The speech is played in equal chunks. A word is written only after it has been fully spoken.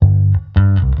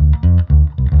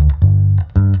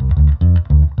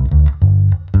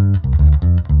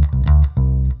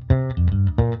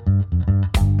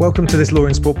Welcome to this Law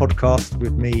in Sport podcast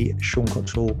with me, Sean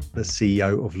Cottrell, the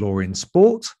CEO of Law in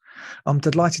Sport. I'm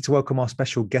delighted to welcome our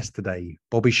special guest today,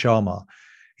 Bobby Sharma.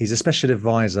 He's a special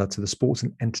advisor to the Sports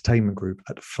and Entertainment Group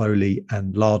at Foley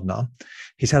and Lardner.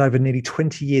 He's had over nearly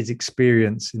 20 years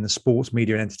experience in the sports,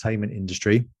 media and entertainment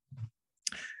industry.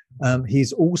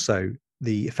 He's also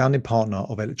the founding partner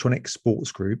of Electronic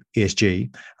Sports Group,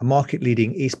 ESG, a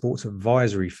market-leading esports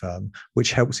advisory firm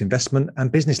which helps investment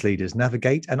and business leaders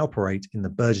navigate and operate in the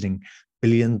burgeoning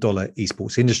billion-dollar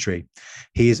esports industry.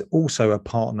 He is also a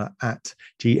partner at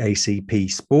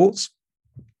GACP Sports,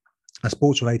 a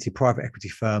sports-related private equity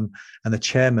firm, and the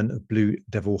chairman of Blue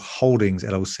Devil Holdings,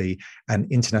 LLC, an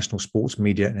international sports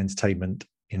media and entertainment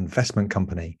investment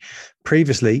company.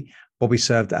 Previously, Bobby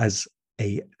served as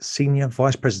a senior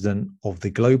vice president of the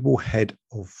global head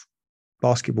of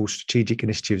basketball strategic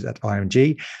initiatives at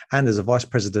IMG, and as a vice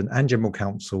president and general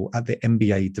counsel at the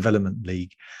NBA Development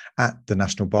League at the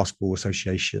National Basketball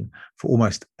Association for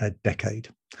almost a decade.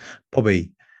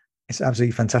 Bobby, it's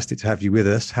absolutely fantastic to have you with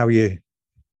us. How are you?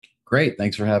 Great.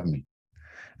 Thanks for having me.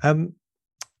 I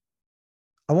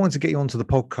wanted to get you onto the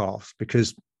podcast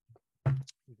because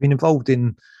you've been involved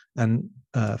in, and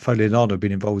Foley and Lardner have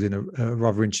been involved in a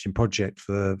rather interesting project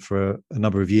for a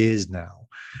number of years now.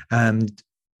 And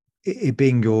it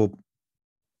being your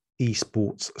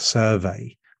esports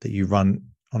survey that you run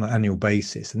on an annual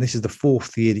basis. And this is the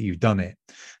fourth year that you've done it.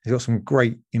 It's got some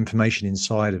great information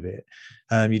inside of it.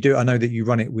 I know that you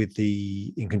run it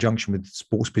in conjunction with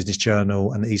Sports Business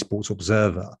Journal and the Esports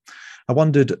Observer. I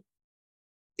wondered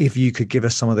if you could give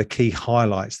us some of the key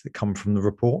highlights that come from the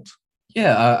report.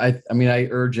 Yeah, I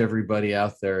urge everybody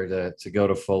out there to go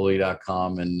to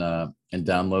Foley.com and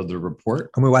download the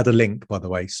report. And we'll add a link, by the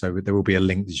way, so there will be a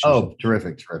link. Oh,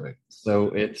 terrific. So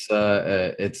it's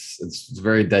a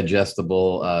very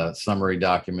digestible summary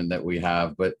document that we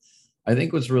have. But I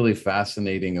think what's really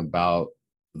fascinating about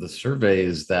the survey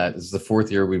is that it's the fourth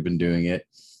year we've been doing it,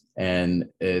 and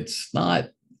it's not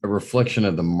a reflection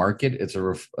of the market. It's a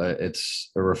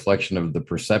reflection of the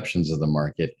perceptions of the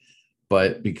market.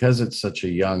 But because it's such a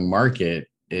young market,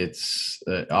 it's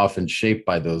often shaped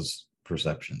by those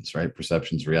perceptions, right?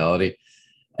 Perception's reality.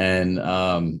 And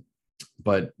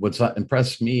but what's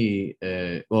impressed me,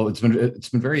 it's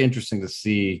been very interesting to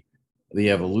see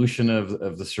the evolution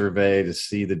of the survey, to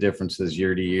see the differences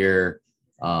year to year,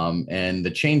 and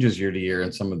the changes year to year.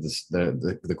 And some of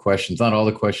the questions, not all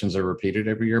the questions are repeated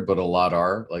every year, but a lot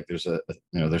are. Like there's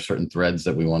there's certain threads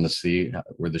that we want to see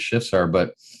where the shifts are,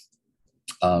 but.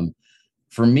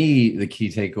 For me, the key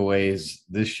takeaways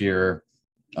this year,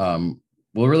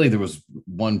 really there was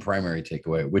one primary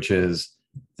takeaway, which is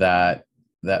that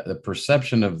the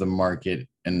perception of the market,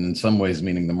 and in some ways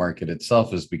meaning the market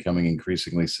itself, is becoming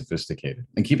increasingly sophisticated.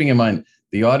 And keeping in mind,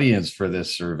 the audience for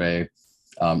this survey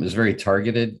is very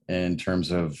targeted in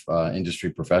terms of industry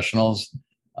professionals.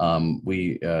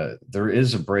 There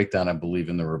is a breakdown, I believe,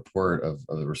 in the report of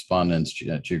the respondents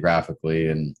geographically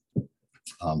and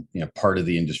part of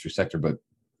the industry sector, but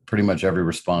pretty much every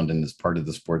respondent is part of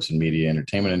the sports and media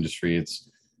entertainment industry. It's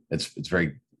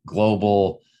very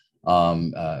global.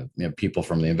 People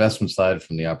from the investment side,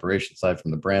 from the operation side,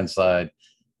 from the brand side.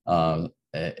 So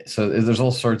there's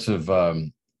all sorts of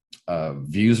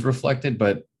views reflected,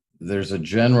 but there's a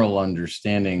general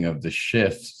understanding of the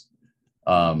shift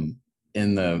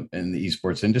in the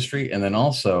esports industry, and then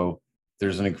also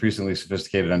there's an increasingly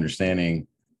sophisticated understanding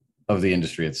of the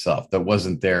industry itself that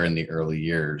wasn't there in the early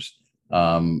years.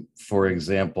 For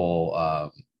example,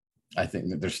 I think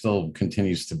that there still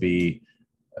continues to be,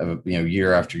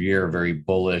 year after year, a very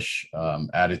bullish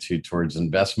attitude towards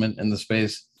investment in the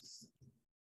space,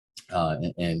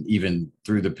 and even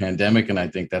through the pandemic. And I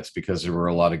think that's because there were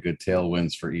a lot of good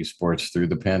tailwinds for esports through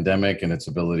the pandemic and its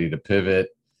ability to pivot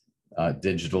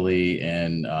digitally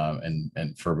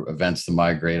and for events to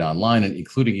migrate online, and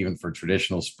including even for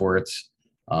traditional sports.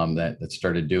 That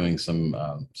started doing some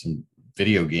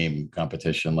video game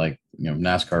competition, like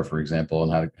NASCAR, for example,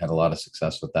 and had a lot of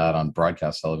success with that on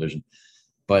broadcast television.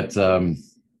 But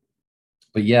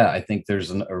yeah, I think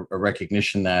there's a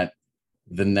recognition that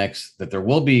there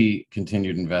will be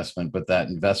continued investment, but that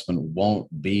investment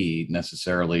won't be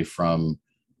necessarily from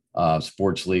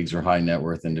sports leagues or high net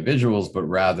worth individuals, but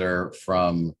rather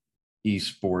from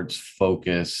esports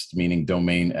focused, meaning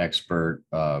domain expert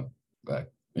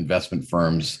investment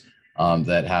firms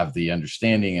that have the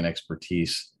understanding and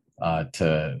expertise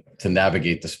to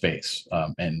navigate the space.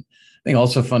 And I think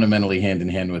also fundamentally hand in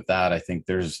hand with that, I think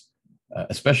there's,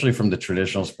 especially from the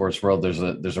traditional sports world,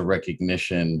 there's a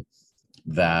recognition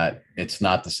that it's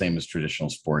not the same as traditional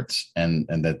sports, and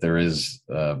that there is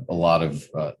a lot of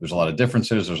there's a lot of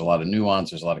differences, there's a lot of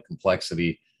nuance, there's a lot of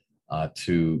complexity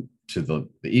to the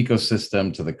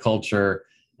ecosystem, to the culture,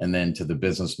 and then to the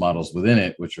business models within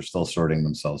it, which are still sorting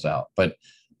themselves out. But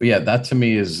yeah, that to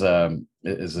me is one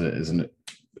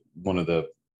of the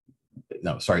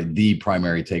the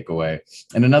primary takeaway.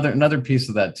 And another piece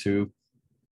of that too,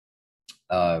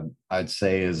 I'd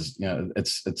say is,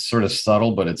 it's sort of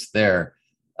subtle, but it's there.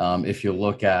 If you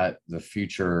look at the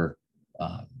future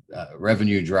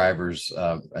revenue drivers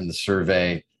and the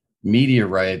survey, media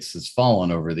rights has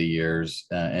fallen over the years,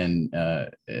 and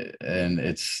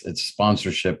it's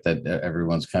sponsorship that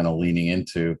everyone's kind of leaning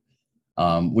into,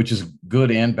 which is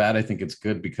good and bad. I think it's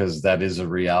good because that is a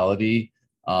reality.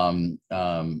 And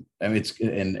it's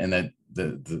and that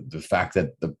the fact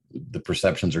that the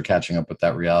perceptions are catching up with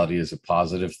that reality is a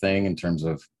positive thing in terms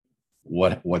of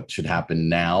what should happen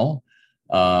now.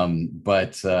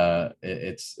 But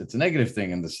it's a negative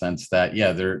thing in the sense that,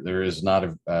 yeah, there is not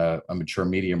a mature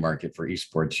media market for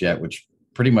esports yet, which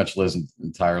pretty much lives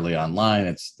entirely online.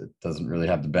 It doesn't really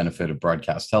have the benefit of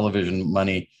broadcast television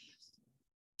money,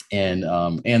 and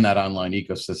that online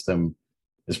ecosystem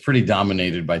is pretty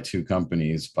dominated by two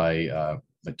companies, by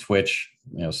Twitch,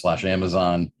 /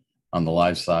 Amazon on the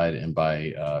live side, and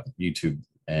by YouTube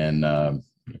and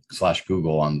 /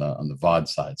 Google on the VOD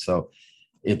side. So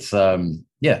it's so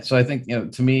I think,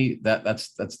 to me, that's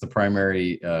the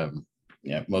primary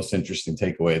most interesting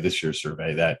takeaway of this year's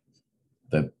survey, that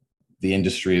the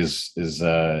industry is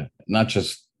not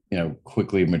just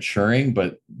quickly maturing,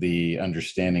 but the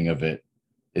understanding of it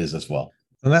is as well.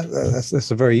 And that's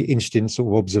a very interesting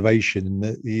sort of observation.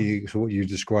 That what you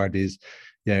described is,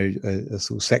 a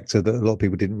sort of sector that a lot of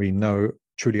people didn't really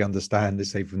truly understand.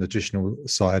 Let's say from the traditional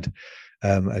side,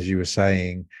 as you were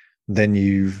saying, then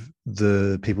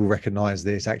the people recognise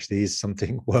this actually is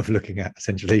something worth looking at,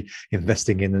 essentially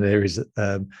investing in, and there is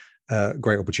a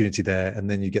great opportunity there. And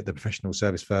then you get the professional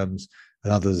service firms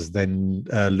and others then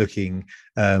looking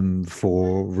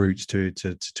for routes to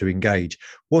engage.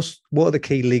 What are the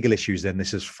key legal issues then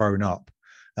this has thrown up,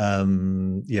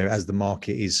 as the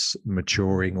market is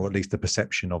maturing, or at least the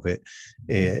perception of it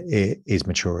is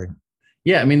maturing?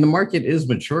 Yeah, I mean, the market is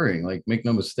maturing. Like, make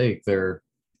no mistake, and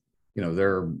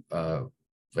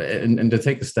to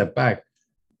take a step back,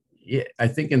 I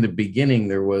think in the beginning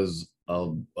there was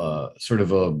a sort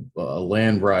of a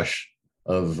land rush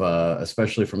of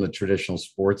especially from the traditional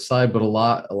sports side, but a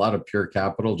lot of pure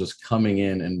capital just coming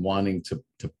in and wanting to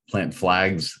plant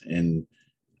flags in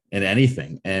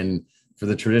anything. And for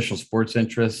the traditional sports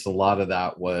interests, a lot of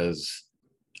that was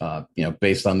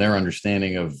based on their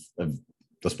understanding of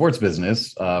the sports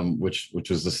business, which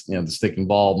was the stick and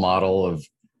ball model of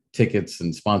tickets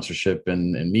and sponsorship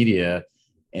and media.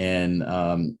 And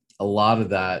a lot of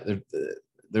that,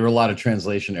 there were a lot of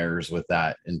translation errors with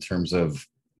that in terms of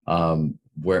how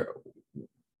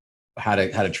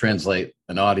to translate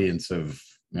an audience of,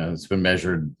 it's been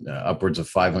measured upwards of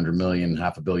 500 million,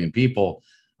 500 million people,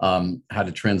 how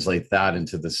to translate that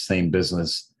into the same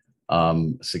business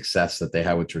success that they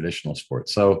had with traditional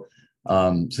sports. So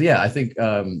yeah, I think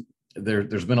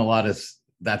there's been a lot of,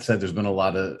 that said, there's been a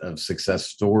lot of success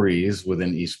stories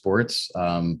within esports.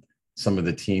 Some of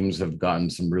the teams have gotten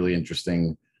some really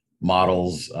interesting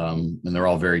models, and they're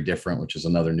all very different, which is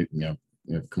another new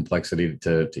complexity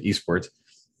to esports.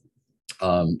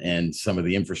 And some of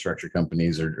the infrastructure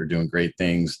companies are doing great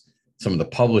things. Some of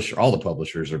all the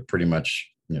publishers are pretty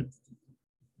much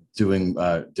doing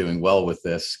well with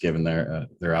this, given their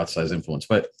outsized influence.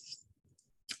 But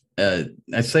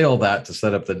I say all that to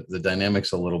set up the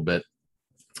dynamics a little bit,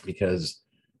 because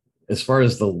as far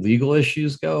as the legal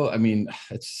issues go, I mean,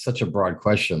 it's such a broad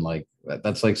question. Like,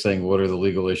 that's like saying, what are the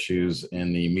legal issues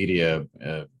in the media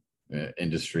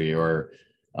industry, or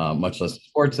much less the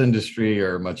sports industry,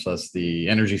 or much less the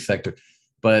energy sector?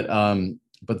 But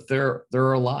there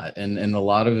are a lot, and a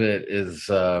lot of it is,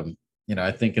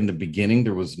 I think in the beginning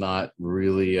there was not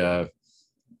really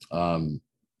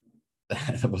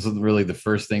that wasn't really the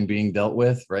first thing being dealt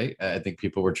with, right? I think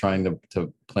people were trying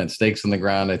to plant stakes in the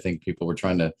ground. I think people were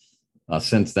trying to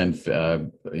since then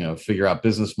figure out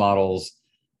business models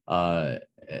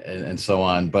and so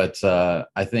on. But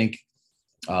I think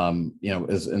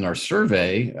as in our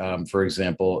survey, for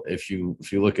example, if you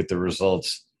look at the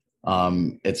results,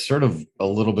 it's sort of a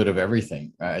little bit of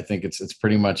everything. I think it's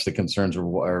pretty much the concerns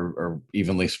are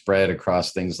evenly spread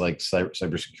across things like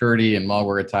cybersecurity and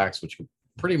malware attacks, which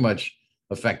pretty much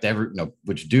affect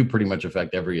pretty much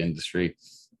affect every industry.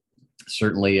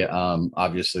 Certainly,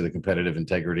 obviously, the competitive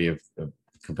integrity of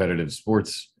competitive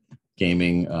sports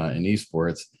gaming and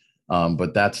esports.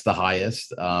 but that's the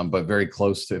highest, but very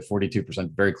close to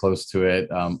 42%, very close to it.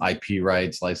 IP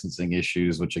rights, licensing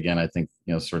issues, which again, I think,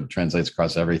 sort of translates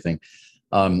across everything.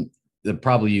 The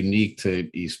probably unique to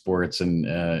esports and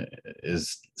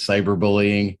is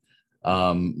cyberbullying.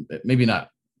 Maybe not,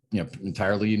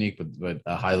 entirely unique, but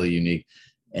highly unique.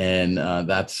 And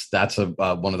that's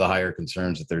one of the higher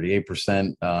concerns at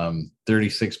 38%.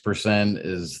 36%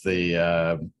 is the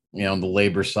on the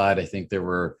labor side. I think there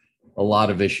were a lot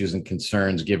of issues and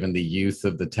concerns given the youth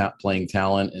of the playing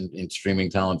talent and streaming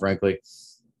talent, frankly,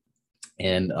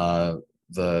 and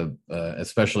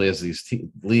especially as these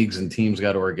leagues and teams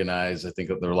got organized. I think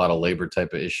there were a lot of labor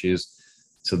type of issues.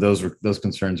 So those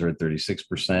concerns are at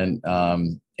 36%,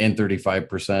 and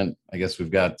 35%. I guess we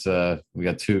got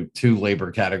two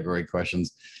labor category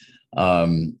questions.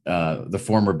 The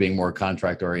former being more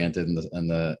contract oriented, and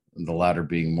the latter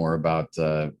being more about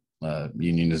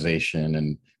unionization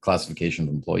and classification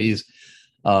of employees.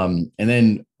 And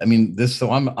then,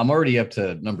 so I'm already up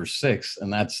to number 6,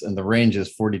 and the range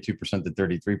is 42% to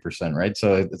 33%, right?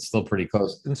 So it's still pretty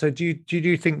close. And so do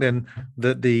you think then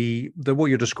that the what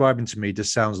you're describing to me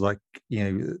just sounds like,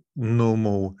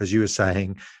 normal, as you were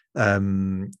saying,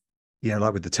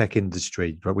 like with the tech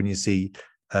industry, right? When you see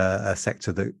a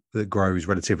sector that grows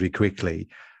relatively quickly,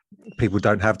 people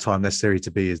don't have time necessarily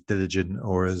to be as diligent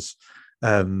or as,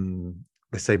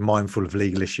 let's say, mindful of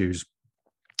legal issues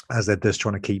as they're just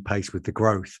trying to keep pace with the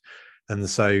growth. And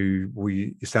so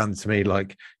it sounded to me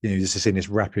like, just seeing this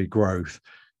rapid growth,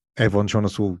 everyone trying to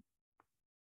sort of,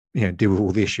 deal with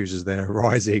all the issues as they're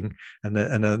arising. And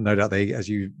no doubt as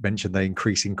you mentioned, they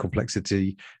increase in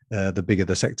complexity, the bigger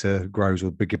the sector grows,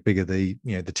 or bigger the,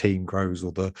 the team grows,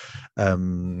 or the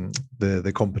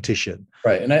competition.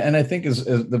 Right. And I think as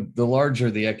the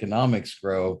larger the economics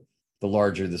grow, the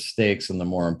larger the stakes and the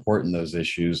more important those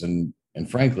issues. And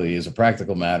frankly, as a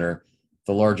practical matter,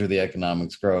 the larger the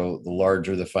economics grow, the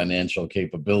larger the financial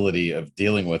capability of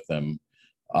dealing with them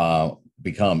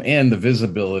become, and the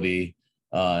visibility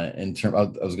in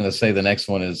terms. I was going to say the next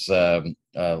one is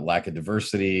lack of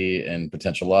diversity and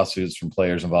potential lawsuits from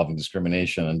players involving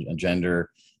discrimination and gender,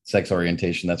 sex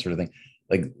orientation, that sort of thing.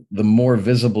 Like, the more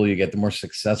visible you get, the more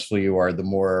successful you are, the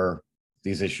more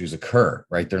these issues occur,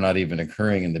 right? They're not even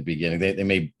occurring in the beginning. They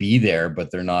may be there, but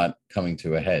they're not coming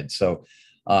to a head. So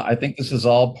I think this is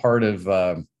all part of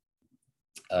the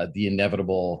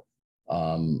inevitable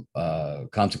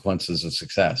consequences of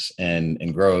success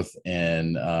and growth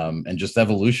and just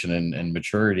evolution and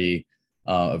maturity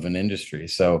of an industry.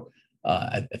 So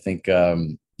I think,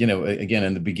 again,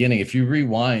 in the beginning, if you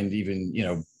rewind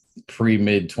even,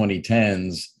 pre-mid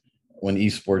 2010s, when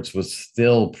esports was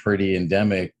still pretty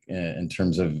endemic in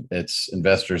terms of its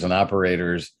investors and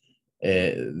operators,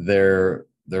 there,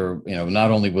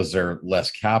 not only was there less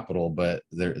capital, but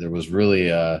there was really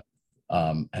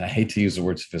and I hate to use the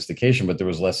word sophistication, but there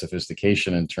was less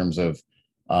sophistication in terms of,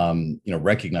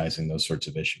 recognizing those sorts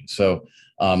of issues. So,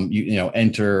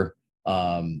 enter,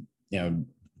 giant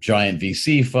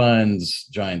VC funds,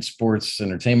 giant sports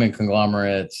entertainment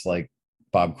conglomerates like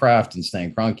Bob Kraft and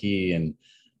Stan Kroenke, and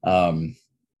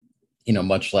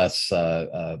much less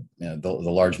the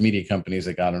large media companies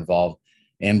that got involved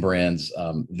and brands.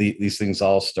 These things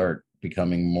all start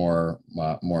becoming more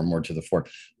and more to the fore.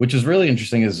 Which is really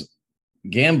interesting is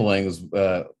gambling is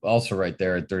also right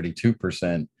there at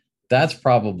 32%. That's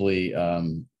probably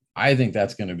I think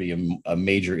that's going to be a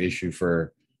major issue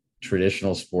for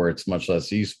traditional sports, much less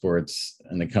esports,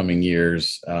 in the coming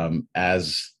years,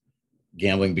 as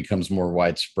gambling becomes more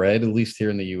widespread, at least here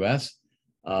in the US.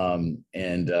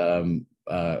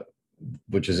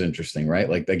 Which is interesting, right?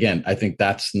 Like, again, I think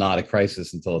that's not a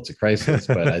crisis until it's a crisis,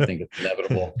 but I think it's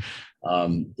inevitable,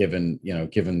 given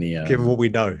what we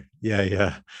know.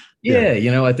 Yeah.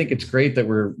 I think it's great that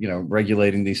we're,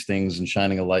 regulating these things and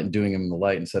shining a light and doing them in the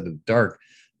light instead of the dark.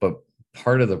 But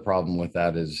part of the problem with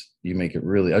that is you make it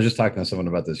really, I was just talking to someone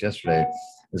about this yesterday,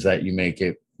 is that you make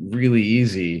it really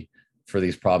easy for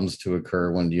these problems to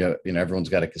occur when everyone's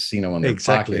got a casino in their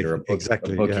pocket, or a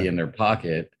bookie in their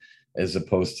pocket, as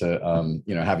opposed to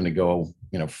having to go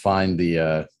find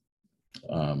the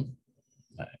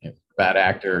bad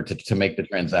actor to make the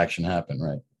transaction happen,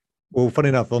 right? Well, funny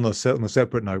enough, on a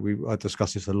separate note, I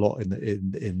discussed this a lot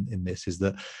in this, is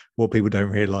that what people don't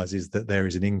realize is that there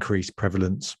is an increased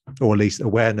prevalence, or at least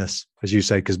awareness, as you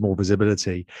say, because more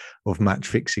visibility of match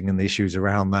fixing and the issues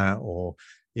around that, or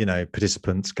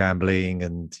participants gambling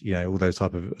and all those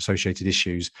type of associated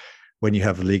issues. When you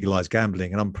have legalized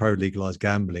gambling, and I'm pro legalized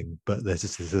gambling, but there's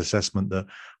this assessment that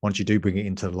once you do bring it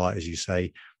into the light, as you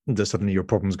say, that suddenly your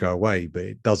problems go away, but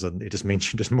it doesn't. It just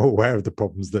means you're just more aware of the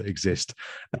problems that exist.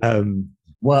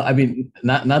 Well, I mean,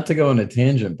 not to go on a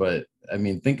tangent, but I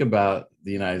mean, think about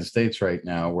the United States right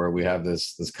now, where we have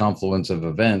this confluence of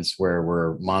events where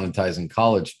we're monetizing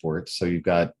college sports. So you've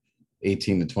got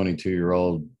 18 to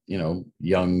 22-year-old,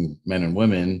 young men and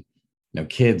women,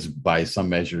 kids by some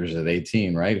measures at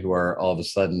 18, right, who are all of a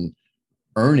sudden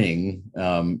earning,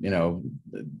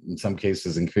 in some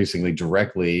cases increasingly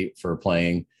directly for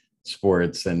playing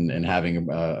sports and having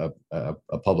a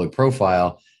public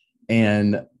profile,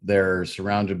 and they're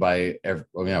surrounded by a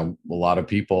lot of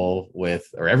people with,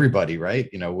 or everybody, right,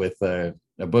 with a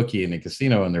bookie and a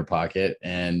casino in their pocket,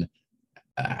 and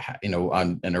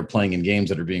and are playing in games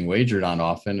that are being wagered on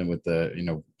often, and with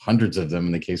the hundreds of them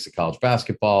in the case of college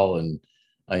basketball, and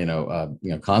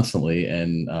constantly,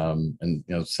 and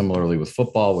similarly with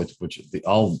football, which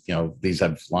all these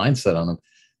have lines set on them.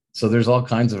 So there's all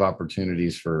kinds of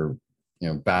opportunities for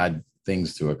bad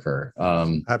things to occur.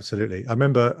 Absolutely. I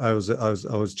remember I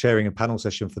was chairing a panel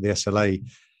session for the SLA,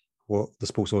 what the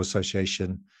Sports Law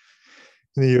Association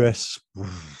in the US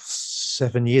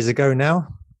 7 years ago now,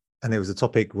 and it was the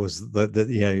topic was that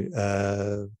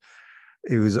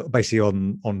it was basically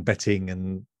on betting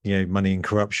and money and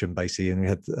corruption basically, and we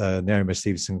had Naomi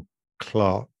Stevenson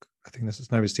Clark, I think this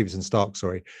is Naomi Stevenson Stark,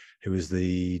 sorry, who was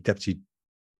the deputy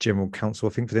general counsel,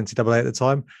 I think, for the NCAA at the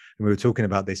time, and we were talking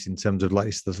about this in terms of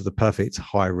like the perfect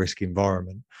high risk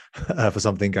environment for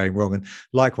something going wrong. And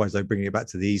likewise, though, bringing it back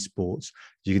to the esports,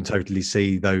 you can totally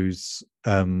see those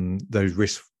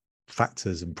risk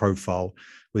factors and profile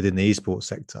within the esports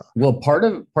sector. Well, part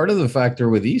of the factor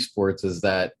with esports is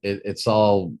that it's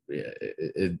all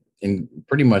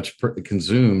pretty much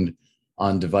consumed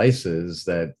on devices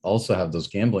that also have those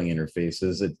gambling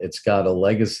interfaces. It's got a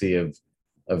legacy of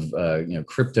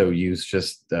crypto use,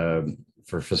 just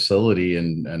for facility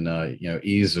and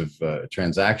ease of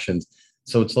transactions.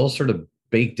 So it's all sort of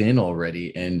baked in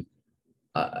already. And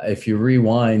if you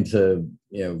rewind to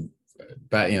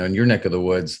back in your neck of the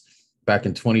woods, back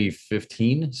in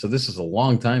 2015, so this is a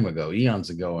long time ago, eons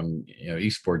ago, in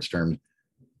esports terms,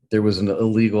 there was an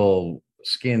illegal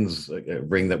skins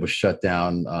ring that was shut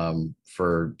down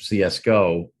for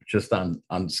CS:GO, just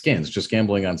on skins, just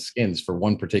gambling on skins for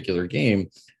one particular game,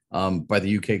 by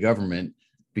the UK government,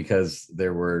 because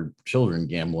there were children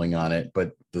gambling on it.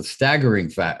 But the staggering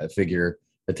figure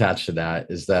attached to that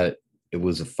is that it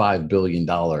was a $5 billion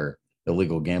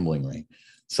illegal gambling ring.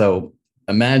 So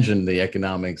imagine the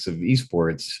economics of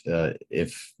esports,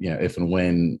 if and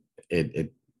when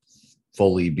it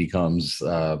fully becomes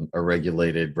a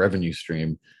regulated revenue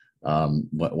stream,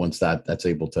 once that's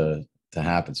able to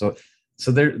happen. So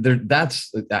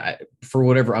that's for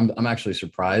whatever. I'm actually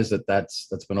surprised that's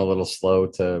been a little slow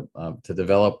to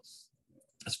develop,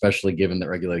 especially given that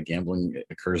regulated gambling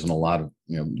occurs in a lot of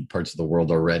parts of the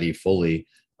world already fully,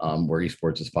 where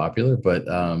esports is popular. But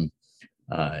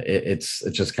it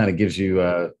just kind of gives you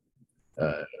a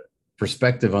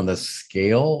perspective on the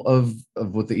scale of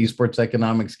what the esports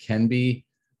economics can be,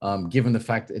 given the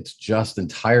fact that it's just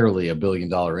entirely $1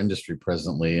 billion industry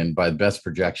presently, and by best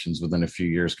projections, within a few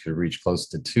years could reach close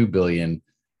to $2 billion.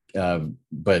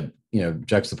 But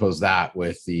juxtapose that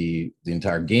with the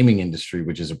entire gaming industry,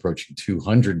 which is approaching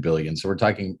 $200 billion. So we're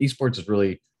talking esports is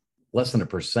really less than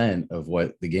 1% of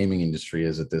what the gaming industry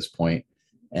is at this point.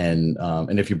 And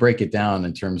if you break it down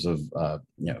in terms of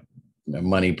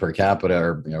money per capita,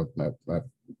 or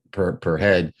per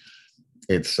head,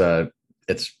 it's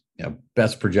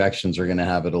best projections are going to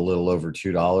have it a little over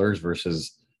 $2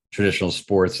 versus traditional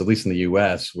sports, at least in the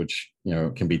US, which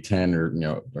can be 10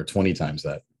 or 20 times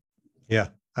that. Yeah,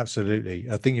 absolutely.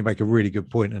 I think you make a really good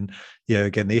point. And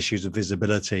again, the issues of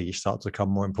visibility start to become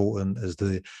more important as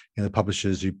the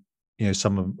publishers who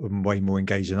some are way more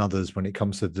engaged than others when it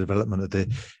comes to the development of the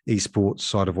esports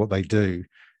side of what they do.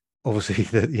 Obviously,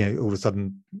 that all of a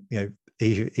sudden,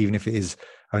 even if it is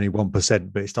only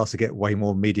 1%, but it starts to get way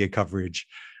more media coverage.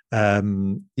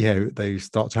 They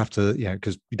start to have to,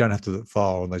 because you don't have to look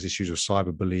far on those issues of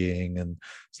cyberbullying and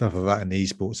stuff like that in the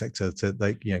esports sector.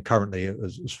 Currently,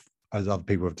 as other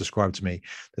people have described to me,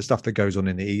 the stuff that goes on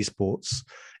in the esports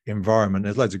environment,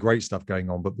 there's loads of great stuff going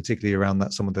on, but particularly around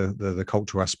that, some of the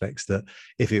cultural aspects, that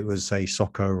if it was, say,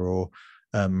 soccer or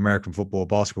American football or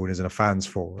basketball, and there's in a fans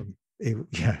forum,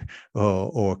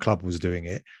 or a club was doing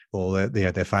it, or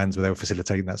their fans, they were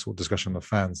facilitating that sort of discussion of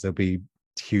fans, there'll be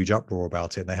huge uproar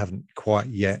about it. And they haven't quite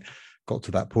yet got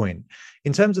to that point.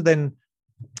 In terms of then,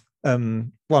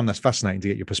 one, that's fascinating to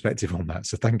get your perspective on that.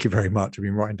 So thank you very much. I've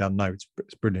been writing down notes.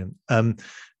 It's brilliant.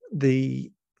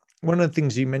 One of the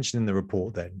things you mentioned in the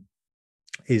report then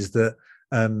is that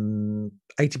 85%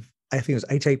 I think it was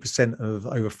 88% of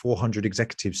over 400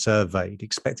 executives surveyed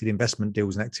expected investment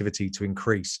deals and activity to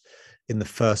increase in the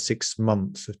first 6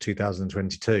 months of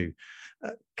 2022.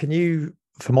 Can you,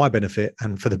 for my benefit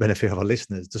and for the benefit of our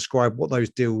listeners, describe what those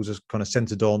deals are kind of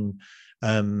centered on,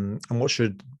 and what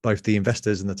should both the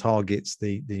investors and the targets,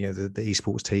 the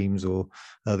esports teams or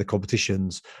the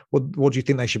competitions, what do you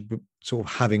think they should sort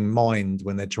of have in mind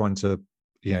when they're trying to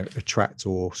attract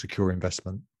or secure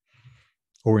investment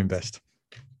or invest?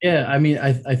 Yeah, I mean,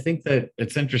 I think that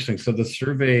it's interesting. So the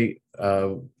survey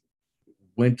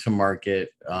went to market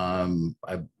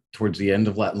towards the end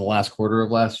of in the last quarter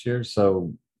of last year,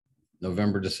 so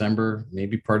November, December,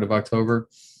 maybe part of October,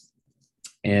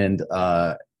 and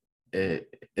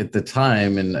at the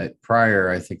time and prior,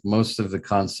 I think most of the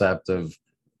concept of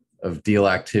deal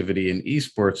activity in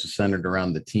esports is centered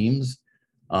around the teams,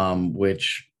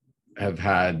 which have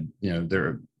had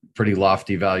their pretty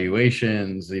lofty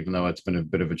valuations, even though it's been a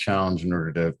bit of a challenge in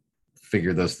order to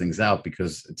figure those things out,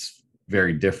 because it's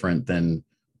very different than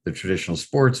the traditional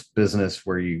sports business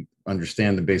where you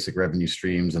understand the basic revenue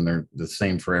streams and they're the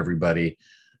same for everybody.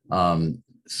 But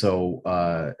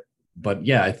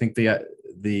yeah, I think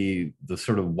the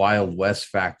sort of Wild West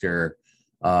factor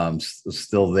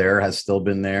still there, has still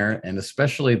been there, and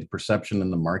especially the perception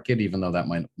in the market, even though that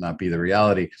might not be the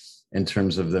reality in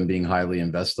terms of them being highly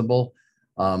investable.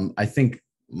 I think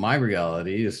my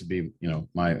reality is to be,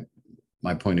 my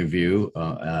point of view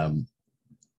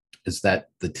is that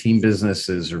the team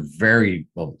businesses are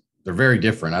they're very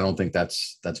different. I don't think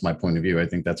that's my point of view. I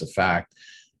think that's a fact.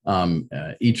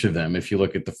 Each of them, if you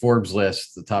look at the Forbes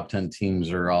list, the top 10 teams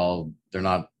there's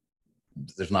not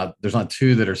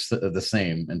two that are the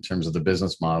same in terms of the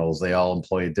business models. They all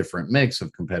employ a different mix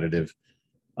of competitive,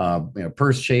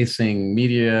 purse chasing,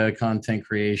 media, content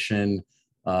creation,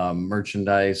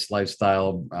 merchandise,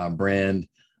 lifestyle, brand,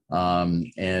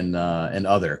 and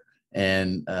other.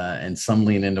 And some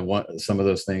lean into some of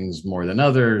those things more than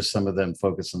others. Some of them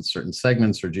focus on certain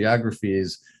segments or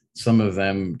geographies. Some of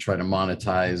them try to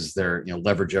monetize their,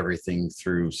 leverage everything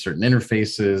through certain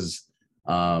interfaces.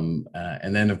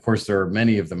 And then, of course, there are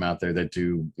many of them out there that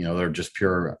do, they're just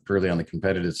purely on the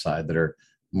competitive side, that are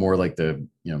more like the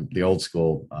old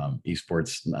school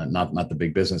esports, not the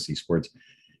big business esports.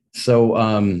 So,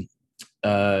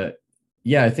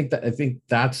 yeah, I think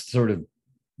that's sort of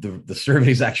the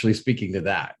survey is actually speaking to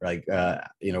that, like,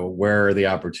 where are the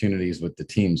opportunities with the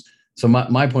teams? So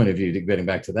my point of view, getting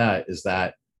back to that, is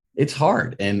that it's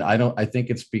hard. And I think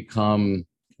it's become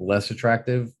less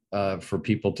attractive for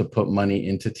people to put money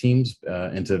into teams,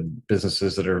 into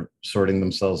businesses that are sorting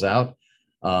themselves out.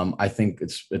 I think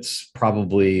it's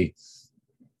probably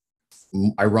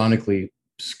ironically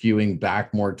skewing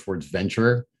back more towards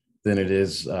venture than it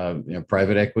is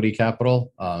private equity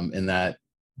capital, in that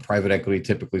private equity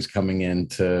typically is coming in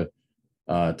to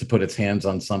put its hands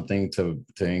on something to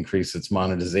increase its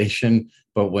monetization.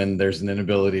 But when there's an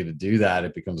inability to do that,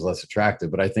 it becomes less attractive.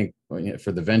 But I think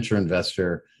for the venture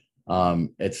investor,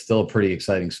 it's still a pretty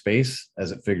exciting space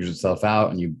as it figures itself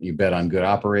out, and you bet on good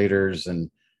operators, and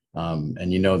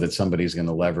that somebody's going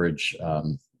to leverage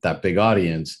that big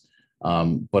audience.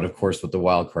 But of course, with the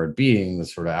wild card being the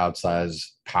sort of outsized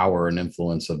power and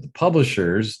influence of the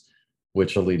publishers,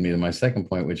 which will lead me to my second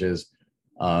point, which is,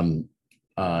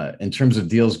 in terms of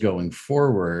deals going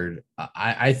forward,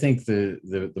 I think the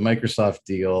Microsoft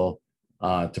deal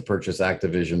to purchase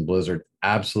Activision Blizzard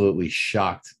absolutely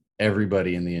shocked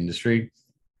everybody in the industry,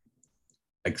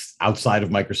 outside of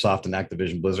Microsoft and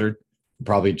Activision Blizzard,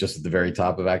 probably just at the very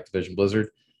top of Activision Blizzard.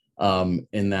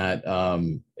 In that,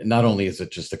 not only is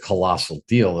it just a colossal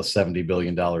deal, a $70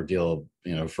 billion deal,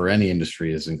 for any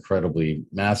industry is incredibly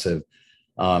massive,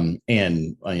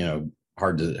 and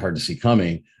hard to see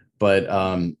coming. But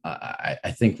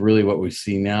I think really what we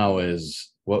see now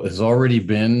is what has already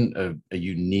been a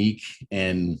unique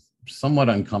and somewhat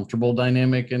uncomfortable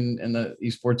dynamic in the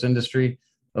esports industry,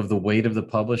 of the weight of the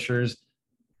publishers.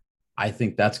 I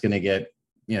think that's going to get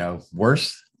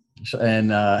worse.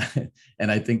 And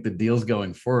I think the deals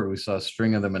going forward, we saw a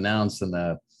string of them announced in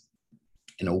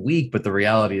a week, but the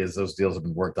reality is those deals have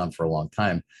been worked on for a long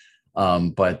time.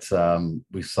 But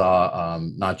we saw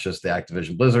not just the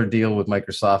Activision Blizzard deal with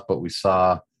Microsoft, but we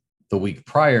saw the week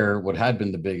prior what had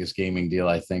been the biggest gaming deal,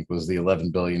 I think, was the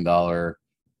 $11 billion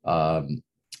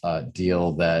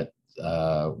deal that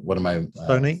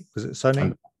Sony? Was it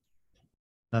Sony?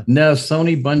 No,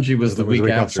 Sony Bungie was the week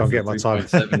after. So I'm getting my time.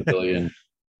 $3.7 billion.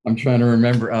 I'm trying to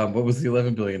remember what was the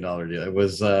 $11 billion deal. It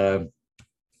was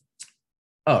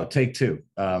Take-Two.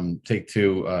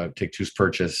 Take-Two's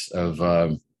purchase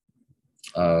of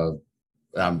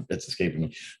it's escaping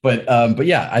me. But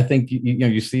yeah, I think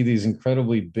you see these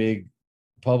incredibly big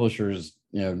publishers,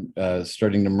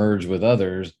 starting to merge with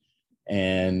others,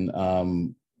 and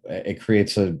it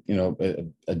creates a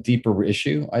deeper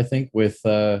issue, I think, with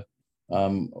that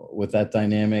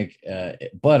dynamic.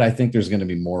 But I think there's going to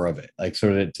be more of it. Like,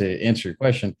 sort of to answer your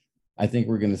question, I think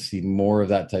we're going to see more of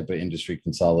that type of industry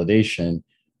consolidation,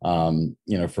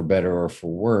 for better or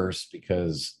for worse,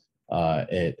 because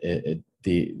the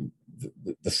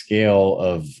scale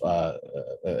of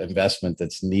investment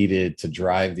that's needed to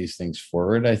drive these things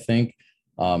forward, I think,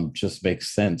 just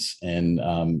makes sense. And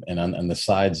on the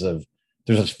sides of,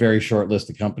 there's a very short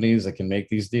list of companies that can make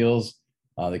these deals.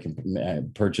 They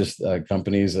can purchase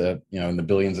companies, in the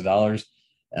billions of dollars,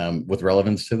 with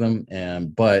relevance to them. I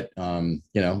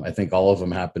think all of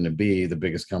them happen to be the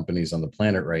biggest companies on the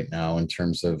planet right now in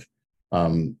terms of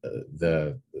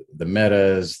the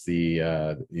Metas,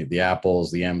 the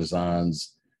Apples, the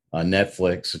Amazons,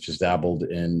 Netflix, which has dabbled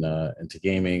into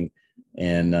gaming,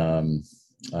 and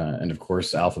of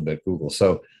course Alphabet, Google.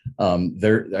 So I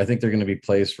think they're going to be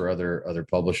plays for other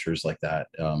publishers like that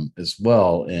as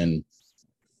well, and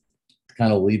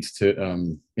kind of leads to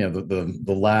the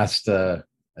last. I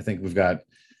think we've got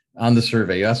on the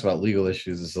survey. You asked about legal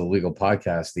issues. This is a legal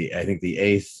podcast. I think the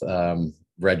eighth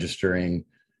registering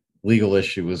legal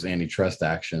issue was antitrust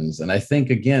actions, and I think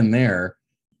again there,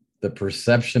 the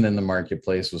perception in the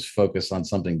marketplace was focused on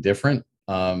something different,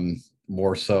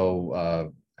 more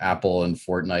so Apple and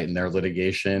Fortnite and their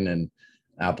litigation, and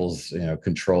Apple's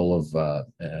control of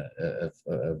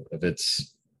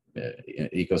its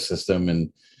ecosystem,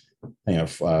 and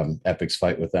Epic's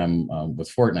fight with them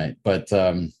with Fortnite. But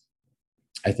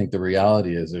I think the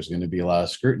reality is there's going to be a lot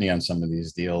of scrutiny on some of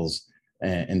these deals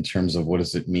in terms of what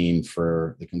does it mean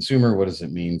for the consumer, what does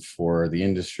it mean for the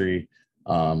industry.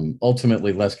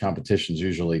 Ultimately, less competition is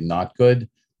usually not good,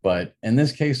 but in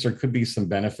this case, there could be some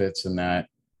benefits in that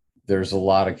there's a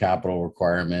lot of capital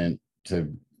requirement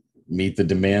to meet the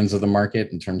demands of the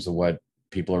market in terms of what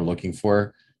people are looking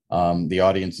for. The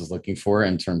audience is looking for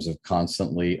in terms of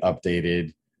constantly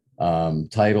updated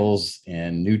titles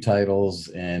and new titles,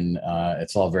 and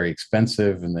it's all very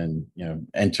expensive. And then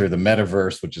enter the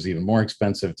metaverse, which is even more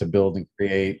expensive to build and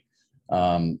create.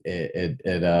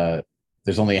 There's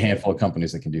only a handful of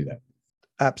companies that can do that.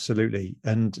 Absolutely.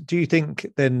 And do you think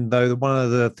then, though, one of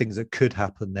the things that could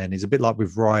happen then is a bit like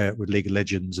with Riot, with League of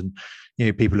Legends, and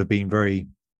people have been very,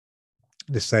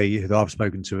 let's say, that I've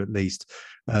spoken to at least,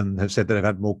 have said that they've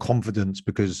had more confidence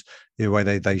because the way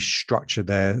they structure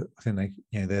their, I think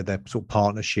their sort of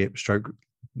partnership stroke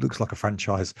looks like a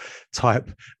franchise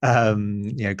type,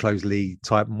 closed league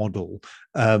type model.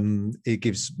 It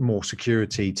gives more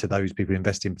security to those people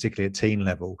investing, particularly at team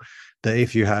level, that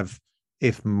if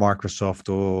Microsoft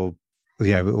or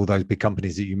all those big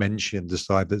companies that you mentioned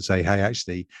decide that say, hey,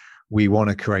 actually, we want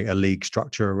to create a league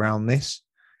structure around this,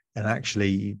 and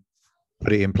actually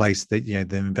put it in place that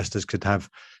the investors could have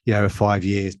a 5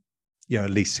 years at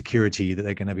least security that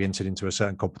they're going to be entered into a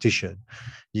certain competition.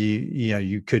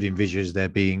 You could envisage there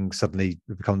being suddenly,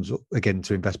 it becomes again,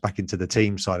 to invest back into the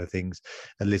team side of things,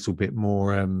 a little bit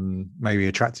more maybe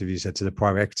attractive, you said, to the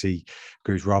private equity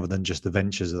groups rather than just the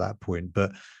ventures at that point.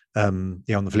 But on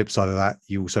the flip side of that,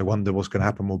 you also wonder what's going to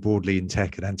happen more broadly in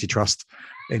tech and antitrust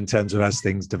in terms of as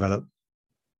things develop.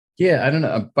 Yeah, I don't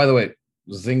know. By the way,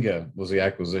 Zynga was the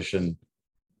acquisition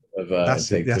of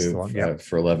Take-Two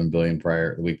for 11 billion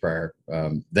the week prior,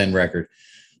 then record.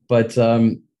 But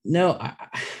no,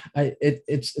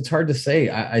 it's hard to say.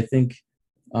 I think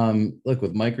look,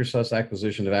 with Microsoft's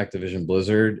acquisition of Activision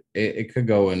Blizzard, it could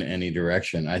go in any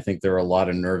direction. I think there are a lot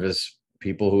of nervous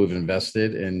people who have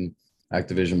invested in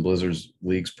Activision Blizzard's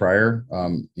leagues prior,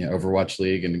 Overwatch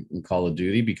League and Call of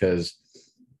Duty, because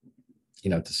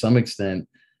to some extent,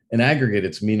 in aggregate,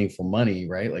 it's meaningful money,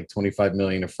 right? Like 25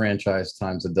 million a franchise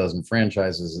times a dozen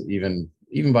franchises, even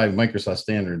by Microsoft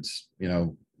standards,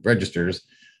 registers.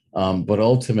 But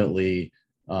ultimately,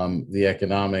 the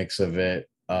economics of it,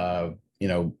 are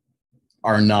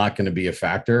not going to be a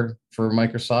factor for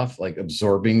Microsoft. Like,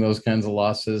 absorbing those kinds of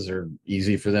losses are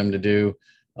easy for them to do.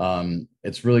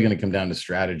 It's really going to come down to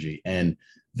strategy, and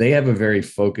they have a very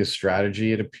focused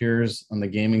strategy, it appears, on the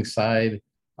gaming side.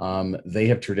 They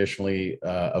have traditionally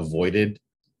avoided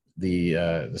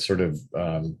the sort of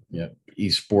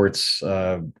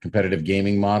esports competitive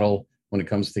gaming model when it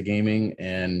comes to gaming,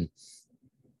 and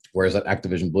whereas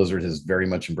Activision Blizzard has very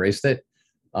much embraced it.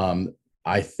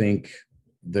 I think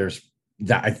there's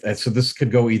that, so this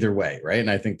could go either way, right? And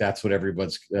I think that's what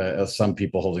everyone's some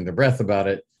people holding their breath about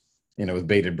it, with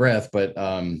bated breath, but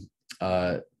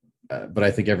I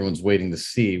think everyone's waiting to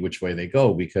see which way they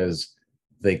go, because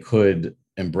they could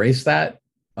embrace that,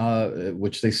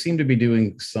 which they seem to be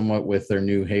doing somewhat with their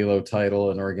new Halo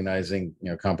title and organizing,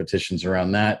 competitions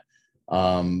around that.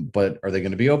 But are they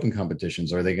going to be open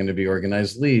competitions? Are they going to be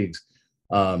organized leagues?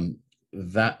 That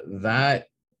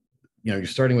you're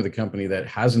starting with a company that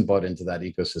hasn't bought into that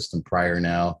ecosystem prior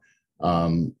now.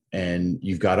 And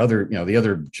you've got the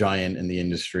other giant in the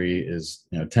industry is,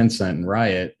 Tencent and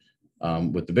Riot,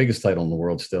 with the biggest title in the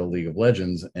world still, League of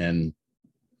Legends. And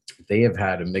they have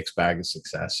had a mixed bag of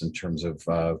success in terms of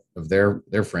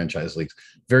their franchise leagues.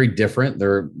 Very different.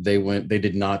 They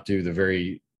did not do the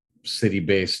very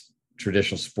city-based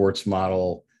traditional sports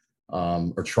model,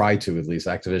 or try to, at least.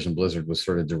 Activision Blizzard was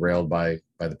sort of derailed by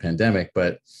the pandemic,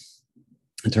 but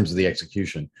in terms of the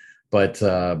execution. But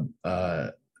there's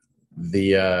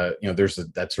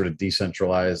that sort of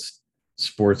decentralized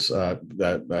sports,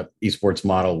 that esports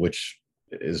model, which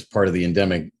is part of the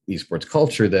endemic esports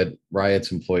culture that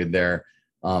Riot's employed there.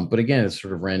 But again, it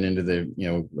sort of ran into the,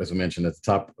 as I mentioned at the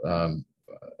top of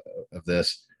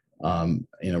this,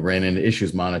 ran into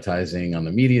issues monetizing on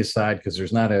the media side, because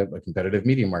there's not a competitive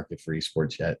media market for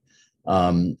esports yet.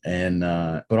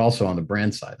 But also on the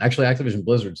brand side. Actually, Activision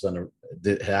Blizzard's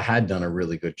had done a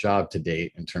really good job to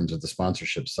date in terms of the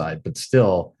sponsorship side, but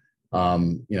still,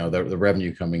 the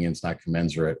revenue coming in is not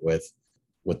commensurate with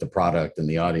the product and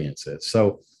the audience is.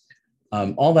 So,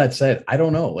 all that said, I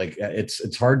don't know. Like,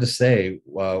 it's hard to say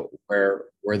where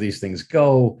these things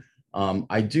go.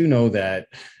 I do know that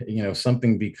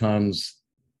something becomes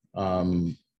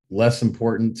less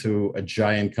important to a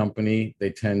giant company, they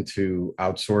tend to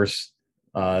outsource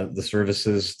the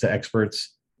services to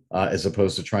experts, as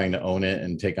opposed to trying to own it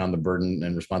and take on the burden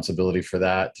and responsibility for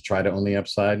that, to try to own the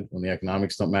upside when the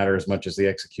economics don't matter as much as the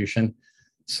execution.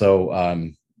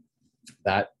 So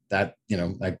that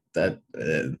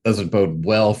doesn't bode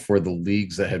well for the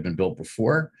leagues that had been built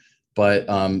before. But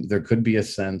there could be a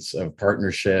sense of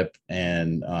partnership,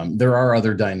 and there are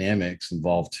other dynamics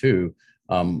involved too,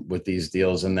 with these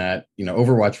deals. And that,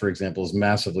 Overwatch, for example, is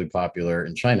massively popular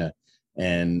in China,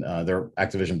 and their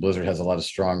Activision Blizzard has a lot of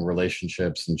strong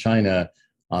relationships in China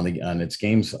on its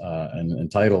games and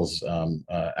titles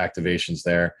activations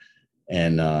there,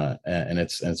 and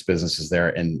its businesses there,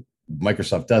 and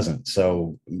Microsoft doesn't.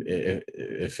 So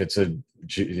if it's a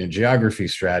geography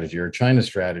strategy or China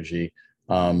strategy,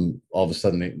 all of a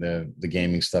sudden the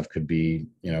gaming stuff could be,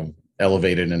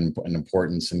 elevated in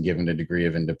importance and given a degree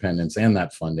of independence and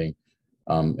that funding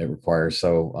it requires.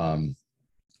 So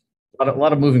a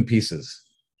lot of moving pieces.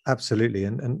 Absolutely,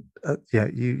 and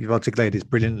you've articulated this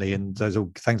brilliantly, and those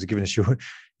all thanks for giving us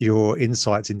your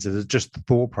insights into just the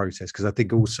thought process. Because I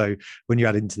think also when you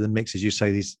add into the mix, as you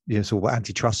say, these sort of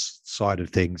antitrust side of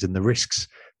things and the risks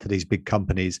to these big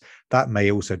companies, that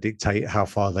may also dictate how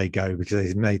far they go,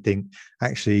 because they may think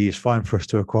actually it's fine for us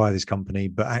to acquire this company,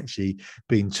 but actually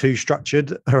being too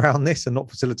structured around this and not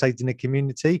facilitating a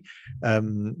community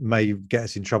may get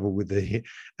us in trouble with the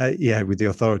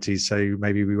authorities. So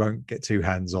maybe we won't get too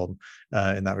hands-on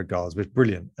in that regards. But it's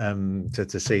brilliant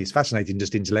to see. It's fascinating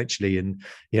just intellectually, and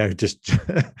just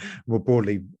more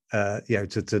broadly,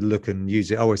 to look and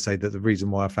use it. I always say that the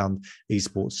reason why I found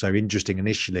esports so interesting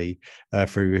initially,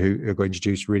 through who got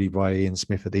introduced really by Ian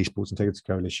Smith at the Esports Integrity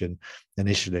Coalition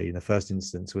initially in the first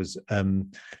instance, was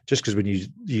just because when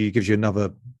you gives you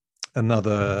another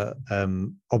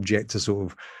object to sort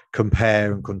of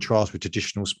compare and contrast with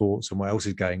traditional sports and what else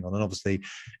is going on, and obviously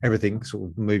everything sort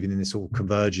of moving in this sort of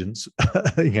convergence.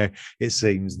 It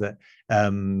seems that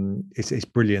it's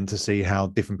brilliant to see how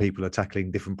different people are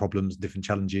tackling different problems, different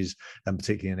challenges, and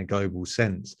particularly in a global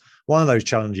sense. One of those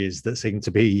challenges that seem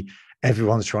to be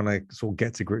everyone's trying to sort of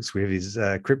get to grips with is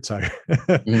crypto,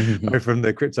 both from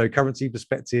the cryptocurrency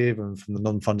perspective and from the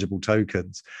non-fungible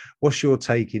tokens. What's your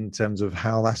take in terms of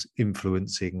how that's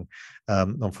influencing,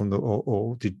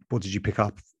 what did you pick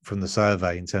up from the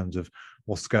survey in terms of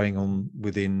what's going on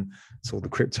within sort of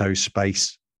the crypto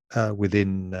space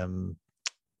within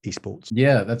esports?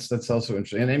 Yeah, that's also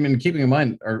interesting. And I mean, keeping in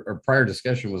mind our prior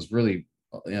discussion was really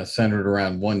centered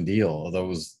around one deal, although it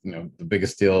was the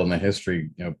biggest deal in the history,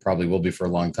 probably will be for a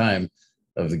long time,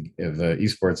 of the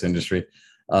esports industry.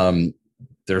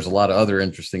 There's a lot of other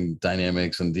interesting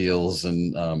dynamics and deals,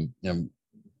 and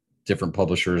different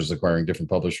publishers acquiring different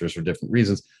publishers for different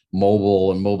reasons.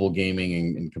 Mobile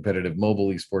gaming and competitive mobile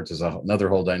esports is another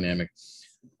whole dynamic.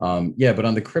 But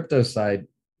on the crypto side,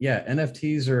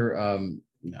 NFTs are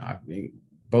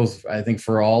both, I think,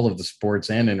 for all of the sports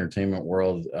and entertainment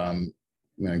world,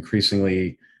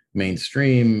 increasingly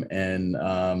mainstream, and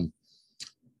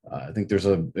I think there's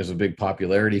a big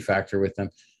popularity factor with them.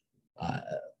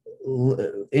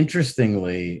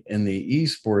 Interestingly, in the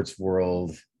esports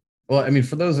world, well, I mean,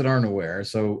 for those that aren't aware,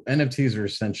 so NFTs are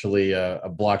essentially a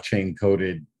blockchain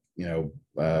coded, you know,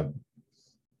 uh,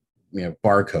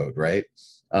 barcode, right?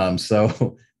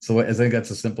 So so I think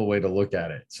that's a simple way to look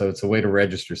at it. So it's a way to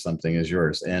register something as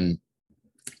yours, and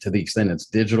to the extent it's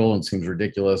digital and seems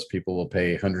ridiculous, people will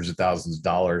pay hundreds of thousands of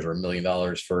dollars or $1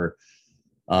 million for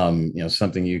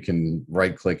something you can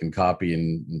right click and copy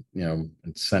and and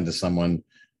send to someone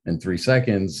in 3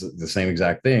 seconds, the same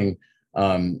exact thing.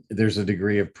 There's a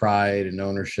degree of pride and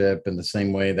ownership in the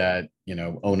same way that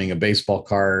owning a baseball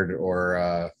card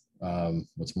or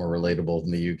what's more relatable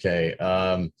in the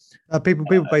UK. People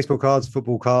baseball cards,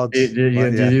 football cards. Did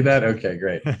you do that? Okay,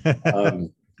 great.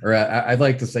 Or I'd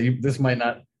like to say this might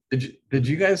not. Did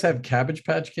you guys have Cabbage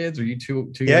Patch Kids? Are you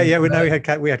too Yeah, young yeah. for We know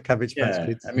that? we had Cabbage Patch Yeah,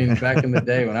 Kids. I mean, back in the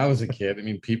day when I was a kid, I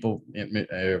mean, people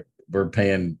were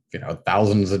paying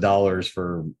thousands of dollars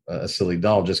for a silly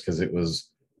doll just because it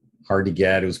was hard to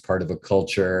get. It was part of a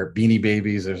culture. Beanie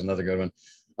Babies, there's another good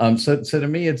one. So to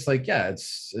me, it's like, yeah,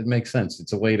 it makes sense.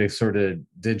 It's a way to sort of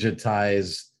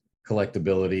digitize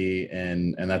collectability,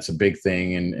 and that's a big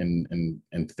thing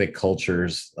in thick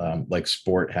cultures like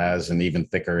sport has, and even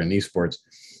thicker in esports.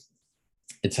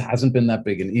 It hasn't been that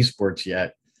big in esports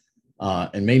yet,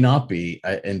 and may not be,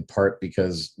 in part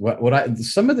because what I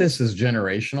some of this is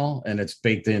generational and it's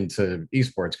baked into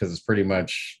esports because it's pretty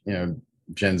much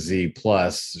Gen Z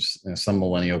plus some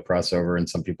millennial crossover and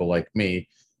some people like me,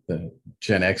 the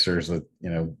Gen Xers with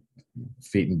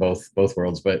feet in both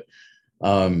worlds. But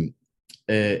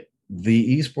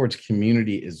the esports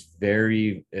community is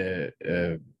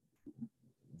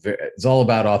it's all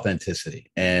about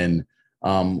authenticity, and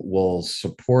will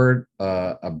support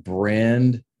a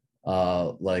brand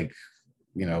like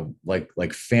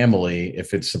like family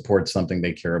if it supports something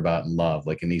they care about and love,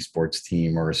 like an esports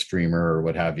team or a streamer or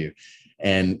what have you.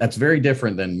 And that's very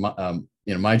different than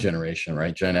my generation,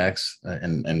 right? Gen X,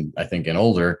 and I think and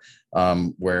older,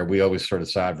 where we always sort of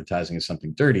saw advertising as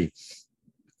something dirty.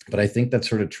 But I think that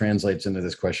sort of translates into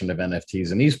this question of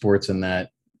NFTs and esports, in that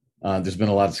there's been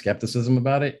a lot of skepticism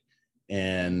about it,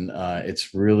 and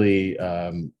it's really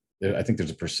I think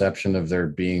there's a perception of there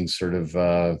being sort of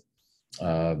a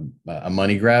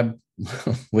money grab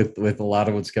with a lot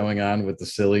of what's going on with the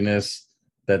silliness.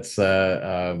 That's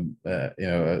that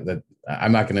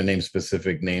I'm not going to name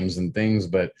specific names and things,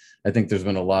 but I think there's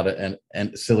been a lot of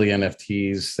and silly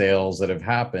NFTs sales that have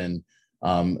happened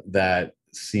that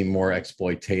seem more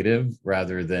exploitative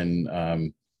rather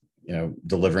than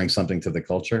delivering something to the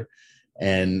culture.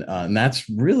 And that's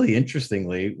really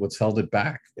interestingly what's held it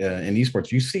back in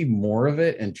esports. You see more of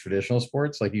it in traditional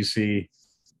sports, like you see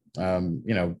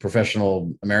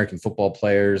professional American football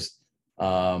players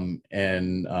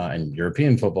and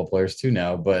European football players too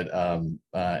now, but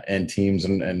and teams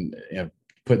and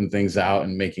putting things out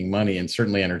and making money, and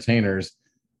certainly entertainers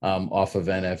off of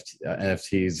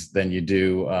NFTs than you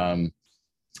do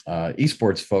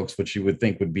esports folks, which you would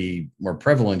think would be more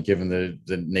prevalent given the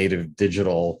native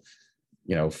digital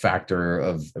factor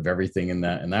of everything in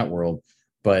that world.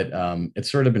 But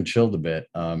it's sort of been chilled a bit.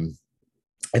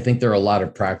 I think there are a lot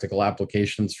of practical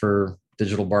applications for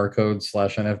digital barcodes /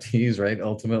 NFTs, right?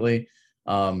 Ultimately,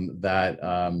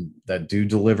 that do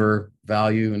deliver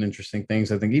value and interesting things.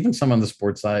 I think even some on the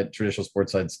sports side, traditional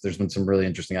sports sides, there's been some really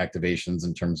interesting activations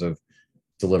in terms of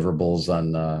deliverables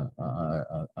on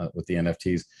with the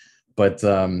NFTs. But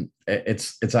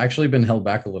it's actually been held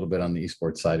back a little bit on the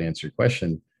esports side, to answer your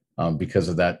question, because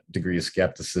of that degree of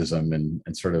skepticism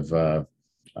and sort of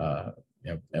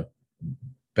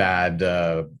bad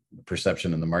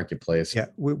perception in the marketplace. Yeah,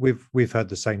 we've heard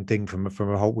the same thing from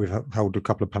a whole. We've held a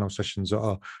couple of panel sessions at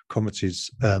our conferences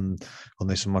on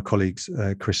this, and my colleagues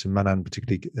Chris and Manan,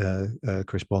 particularly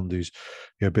Chris Bond, who's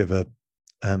a bit of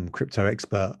a crypto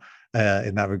expert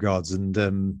in that regards,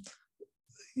 and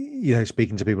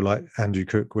speaking to people like Andrew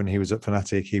Cook when he was at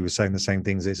Fnatic, he was saying the same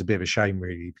things. It's a bit of a shame,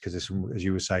 really, because there's some, as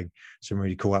you were saying, some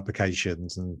really cool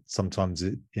applications, and sometimes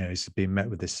it's being met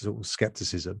with this sort of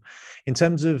skepticism. In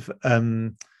terms of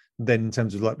in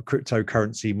terms of like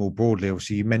cryptocurrency more broadly,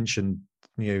 obviously you mentioned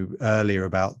earlier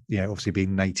about obviously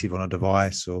being native on a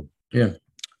device or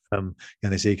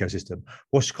this ecosystem.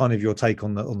 What's kind of your take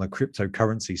on the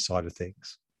cryptocurrency side of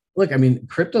things? Look, I mean,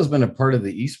 crypto's been a part of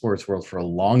the esports world for a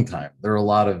long time. There are a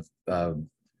lot of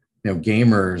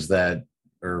gamers that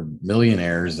are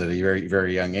millionaires at a very,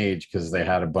 very young age because they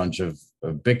had a bunch of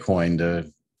Bitcoin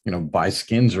to buy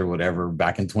skins or whatever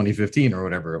back in 2015 or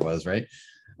whatever it was, right?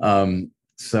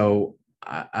 So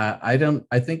I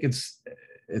think it's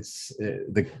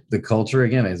the culture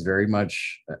again is very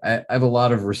much. I have a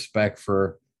lot of respect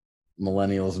for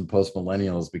millennials and post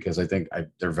millennials, because I think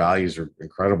their values are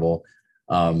incredible.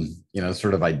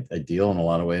 Sort of ideal in a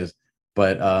lot of ways.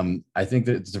 But I think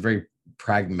that it's a very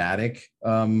pragmatic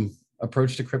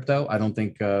approach to crypto. I don't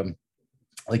think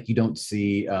like you don't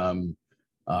see any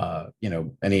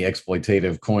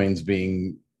exploitative coins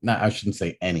being, not, I shouldn't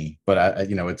say any, but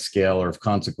at scale or of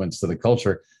consequence to the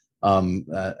culture.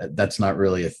 That's not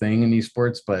really a thing in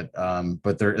esports, but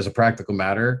there is a practical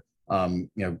matter.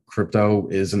 Crypto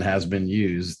is and has been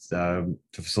used to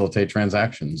facilitate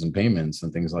transactions and payments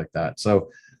and things like that. So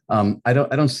I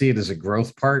don't see it as a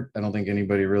growth part. I don't think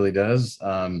anybody really does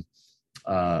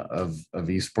of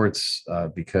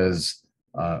esports because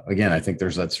again, I think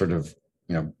there's that sort of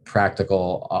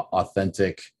practical,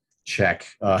 authentic check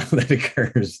that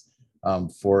occurs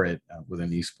for it within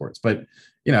esports. But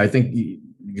I think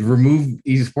you remove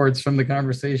esports from the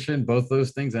conversation, both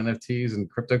those things, NFTs and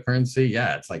cryptocurrency.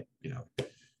 Yeah, it's like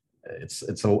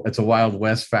it's a Wild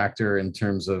West factor in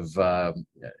terms of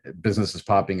businesses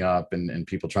popping up and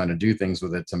people trying to do things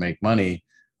with it to make money,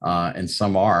 and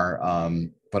some are.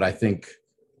 But I think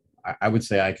I would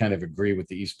say I kind of agree with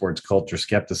the esports culture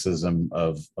skepticism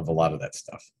of a lot of that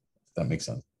stuff. If that makes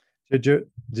sense. Did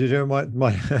you my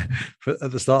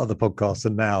at the start of the podcast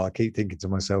and now I keep thinking to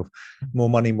myself, more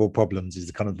money, more problems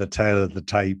is kind of the tail of the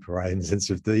tape, right? In the sense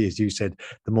of as you said,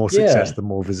 the more success, the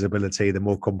more visibility, the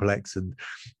more complex. And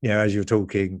as you're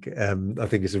talking, I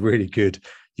think it's a really good.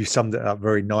 You summed it up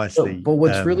very nicely. But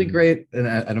what's really great, and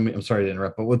I'm sorry to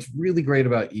interrupt, but what's really great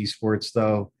about esports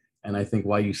though, and I think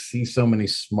why you see so many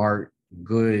smart,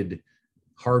 good,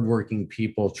 hardworking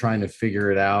people trying to figure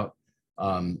it out,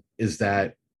 is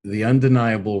that the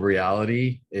undeniable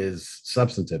reality is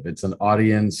substantive. It's an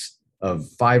audience of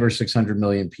 500 or 600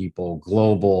 million people,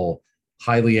 global,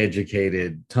 highly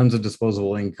educated, tons of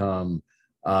disposable income,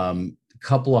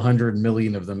 couple of 100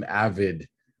 million of them avid.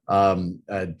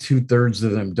 2/3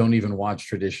 of them don't even watch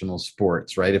traditional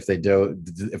sports, right? If they do,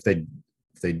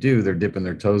 they're dipping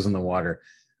their toes in the water.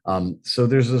 So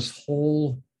there's this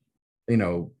whole,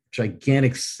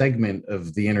 gigantic segment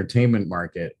of the entertainment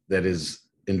market that is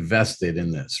invested in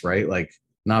this, right? Like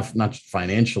not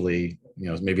financially,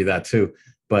 maybe that too,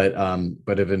 but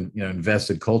have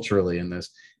invested culturally in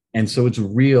this. And so it's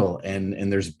real,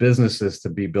 and there's businesses to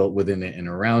be built within it and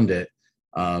around it.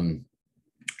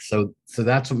 So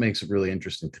that's what makes it really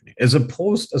interesting to me, as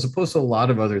opposed to a lot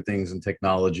of other things in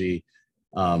technology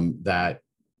that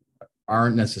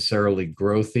aren't necessarily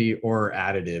growthy or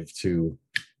additive to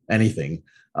anything.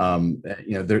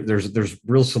 There's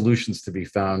real solutions to be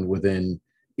found within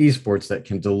esports that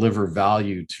can deliver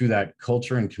value to that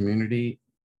culture and community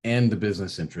and the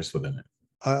business interest within it.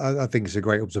 I think it's a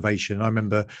great observation. I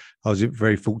remember I was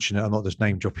very fortunate. I'm not just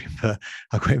name dropping, but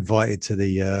I got invited to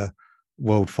the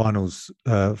World Finals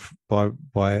by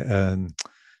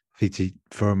VT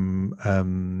from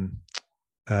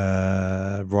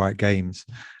Riot Games,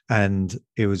 and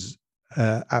it was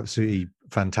absolutely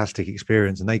fantastic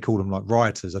experience. And they call them like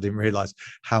rioters. I didn't realize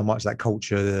how much that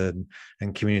culture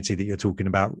and community that you're talking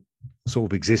about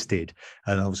sort of existed,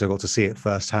 and obviously I got to see it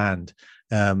firsthand.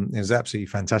 It was absolutely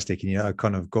fantastic, and I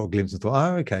kind of got a glimpse and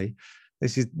thought, oh, okay,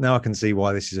 now I can see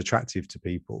why this is attractive to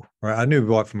people, right? I knew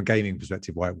right from a gaming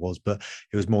perspective why it was, but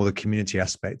it was more the community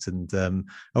aspect, and I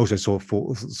also sort of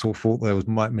thought there was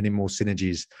many more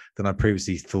synergies than I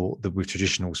previously thought that with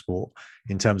traditional sport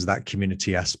in terms of that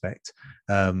community aspect.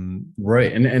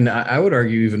 Right, and I would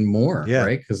argue even more,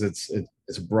 right? Because it's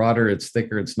broader, it's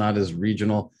thicker, it's not as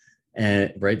regional,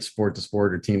 and right, sport to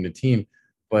sport or team to team.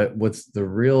 But what's the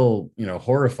real,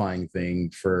 horrifying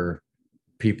thing for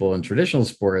people in traditional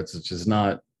sports, which is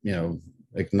not,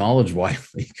 acknowledged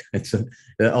widely,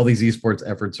 all these esports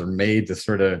efforts are made to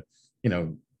sort of,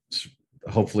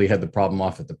 hopefully head the problem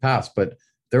off at the pass, but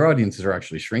their audiences are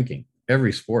actually shrinking.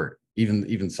 Every sport,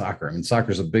 even soccer. I mean,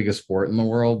 soccer is the biggest sport in the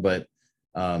world, but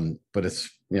it's,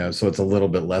 so it's a little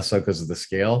bit less so because of the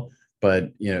scale.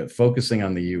 But focusing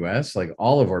on the U.S., like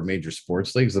all of our major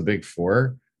sports leagues, the big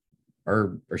four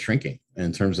are shrinking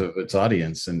in terms of its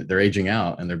audience, and they're aging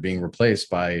out, and they're being replaced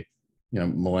by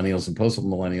millennials and post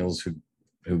millennials who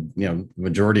the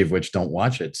majority of which don't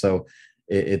watch it. So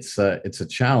it's a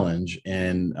challenge,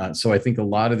 and so I think a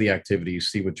lot of the activity you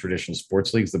see with traditional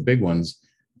sports leagues, the big ones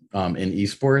in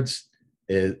esports,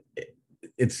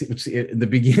 it's in the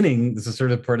beginning. This is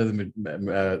sort of part of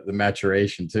the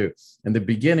maturation too. In the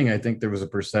beginning, I think there was a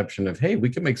perception of, hey, we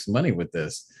can make some money with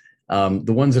this.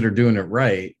 The ones that are doing it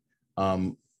right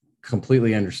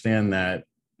completely understand that,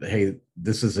 hey,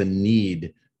 this is a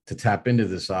need to tap into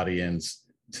this audience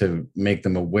to make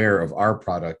them aware of our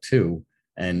product too,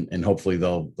 and hopefully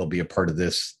they'll be a part of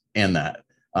this and that.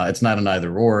 It's not an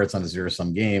either or, it's not a zero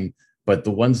sum game. But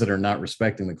the ones that are not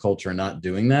respecting the culture and not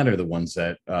doing that are the ones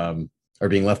that are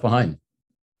being left behind.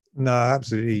 No,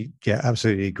 absolutely. Yeah,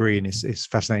 absolutely agree. And it's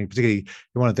fascinating, particularly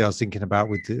one of the things I was thinking about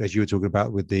with, as you were talking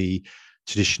about with the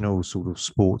traditional sort of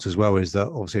sports as well, is that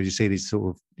obviously as you see these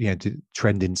sort of,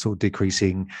 trend in sort of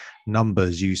decreasing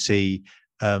numbers, you see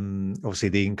obviously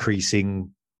the increasing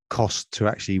cost to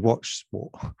actually watch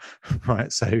sport, right?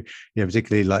 So,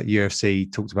 particularly like UFC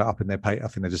talked about upping their pay. I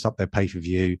think they just up their pay per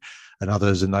view, and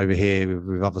others. And over here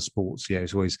with other sports,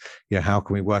 it's always, how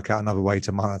can we work out another way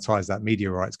to monetize that media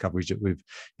rights coverage that we've,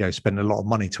 spent a lot of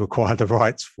money to acquire the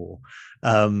rights for,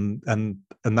 and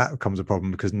that becomes a problem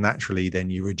because naturally then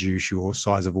you reduce your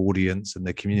size of audience and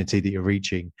the community that you're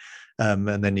reaching.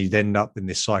 And then you end up in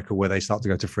this cycle where they start to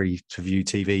go to free to view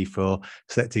TV for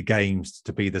selected games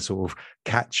to be the sort of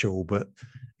catch-all. But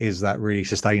is that really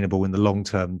sustainable in the long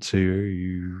term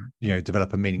to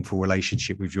develop a meaningful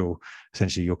relationship with your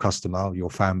essentially your customer,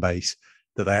 your fan base,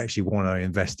 that they actually want to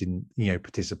invest in,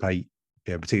 participate?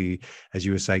 Particularly as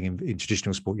you were saying in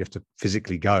traditional sport, you have to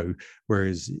physically go,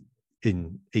 whereas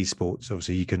in esports,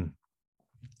 obviously you can,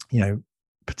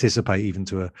 participate even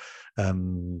to a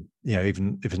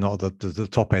even if it's not at the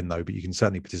top end though, but you can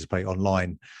certainly participate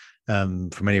online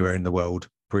from anywhere in the world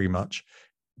pretty much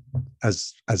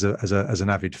as an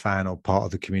avid fan or part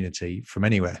of the community from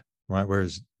anywhere, right?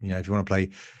 Whereas if you want to play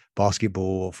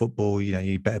basketball or football, you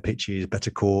need better pitches,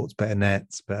 better courts, better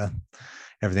nets, better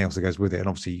everything else that goes with it. And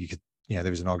obviously you could,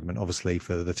 there is an argument obviously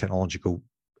for the technological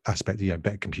aspect,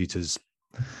 better computers,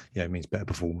 it means better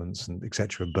performance and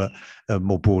etc. But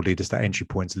more broadly, just that entry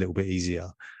point's a little bit easier.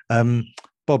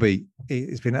 Bobby,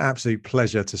 it's been an absolute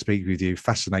pleasure to speak with you.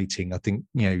 Fascinating. I think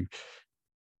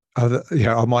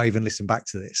I might even listen back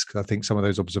to this because I think some of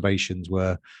those observations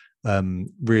were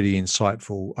really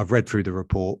insightful. I've read through the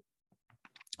report,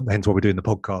 hence why we're doing the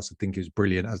podcast. I think it was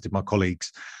brilliant, as did my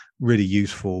colleagues. Really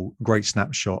useful, great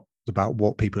snapshot about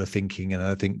what people are thinking. And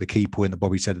I think the key point that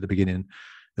Bobby said at the beginning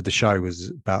of the show was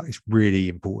about it's really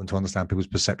important to understand people's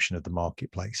perception of the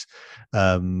marketplace.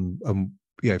 And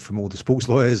from all the sports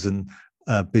lawyers and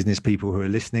business people who are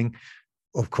listening,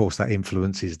 of course, that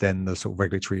influences then the sort of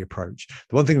regulatory approach.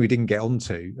 The one thing we didn't get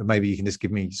onto, and maybe you can just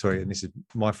give me, sorry, and this is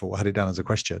my fault, I had it down as a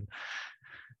question.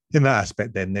 In that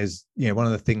aspect, then there's, one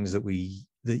of the things that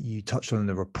you touched on in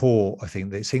the report, I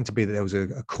think that it seemed to be that there was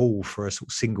a call for a sort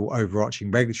of single overarching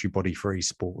regulatory body for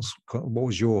esports. What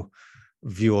was your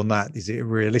view on that? Is it a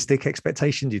realistic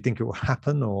expectation? Do you think it will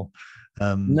happen, or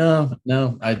No.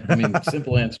 I mean, the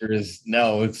simple answer is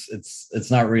no. It's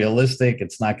not realistic.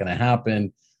 It's not going to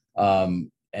happen.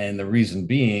 And the reason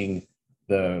being,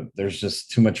 there's just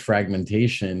too much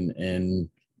fragmentation in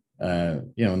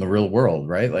in the real world,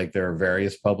 right? Like there are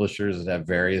various publishers that have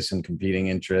various and competing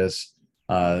interests,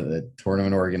 the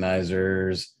tournament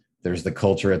organizers. There's the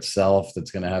culture itself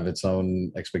that's going to have its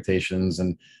own expectations,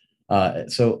 and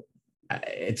so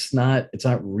it's not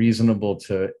reasonable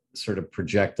to sort of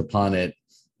project upon it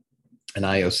an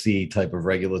IOC type of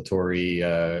regulatory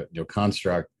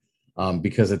construct,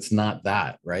 because it's not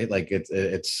that, right? Like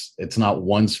it's not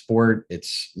one sport,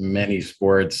 it's many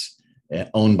sports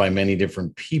owned by many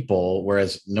different people,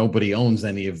 whereas nobody owns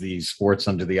any of these sports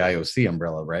under the IOC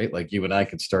umbrella, right? Like you and I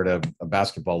could start a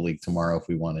basketball league tomorrow if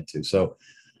we wanted to. So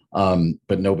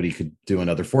but nobody could do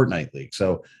another Fortnite league.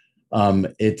 So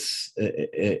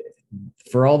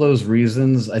for all those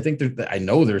reasons, I think I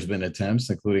know there's been attempts,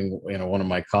 including one of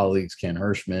my colleagues, Ken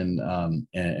Hirschman,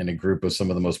 and a group of some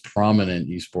of the most prominent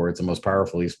esports and most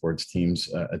powerful esports teams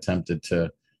attempted to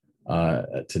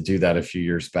do that a few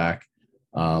years back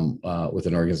with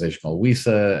an organization called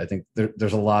WISA. I think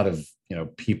there's a lot of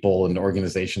people and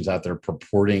organizations out there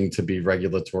purporting to be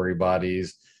regulatory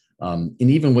bodies, and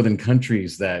even within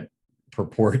countries that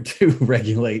purport to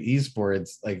regulate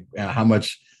esports, like how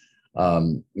much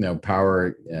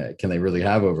power can they really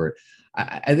have over it?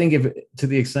 I think if to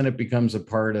the extent it becomes a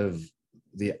part of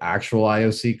the actual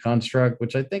IOC construct,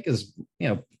 which I think is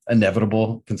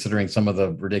inevitable considering some of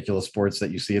the ridiculous sports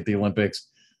that you see at the Olympics,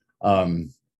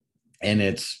 and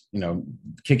it's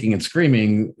kicking and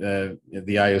screaming, the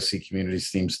IOC community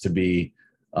seems to be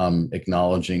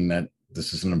acknowledging that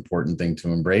this is an important thing to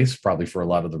embrace, probably for a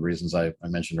lot of the reasons I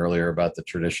mentioned earlier about the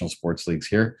traditional sports leagues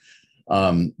here.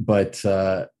 But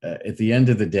at the end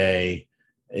of the day,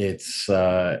 it's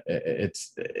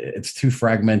too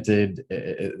fragmented.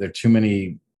 There are too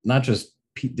many, not just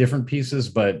different pieces,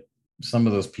 but some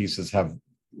of those pieces have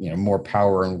more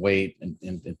power and weight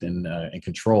and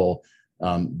control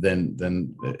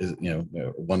than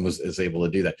one is able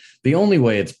to do that. The only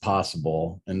way it's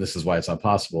possible, and this is why it's not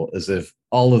possible, is if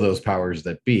all of those powers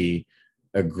that be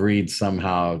agreed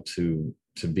somehow to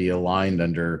be aligned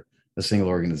under a single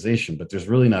organization, but there's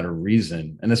really not a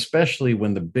reason. And especially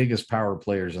when the biggest power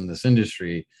players in this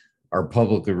industry are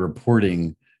publicly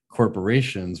reporting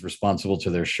corporations responsible to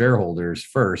their shareholders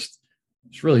first,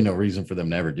 there's really no reason for them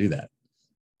to ever do that.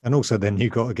 And also then you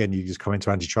just come into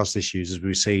antitrust issues, as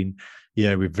we've seen,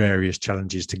 with various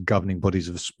challenges to governing bodies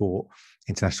of sport,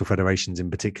 international federations in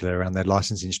particular, around their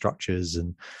licensing structures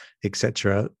and et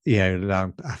cetera,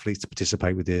 allowing athletes to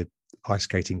participate with the ice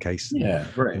skating case,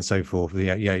 right, and so forth. So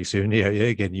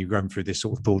again, you run through this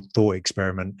sort of thought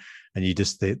experiment, and you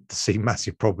just see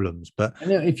massive problems. But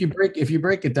if you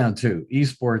break it down too,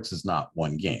 esports is not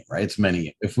one game, right? It's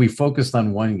many. If we focused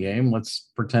on one game,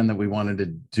 let's pretend that we wanted to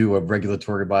do a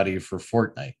regulatory body for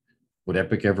Fortnite. Would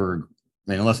Epic ever?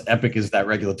 I mean, unless Epic is that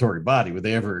regulatory body, would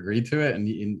they ever agree to it? And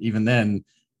even then,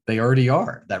 they already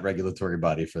are that regulatory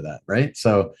body for that, right?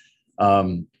 So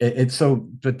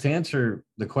but to answer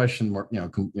the question more,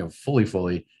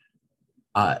 fully,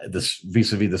 this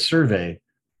vis-a-vis the survey,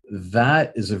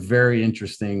 that is a very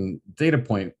interesting data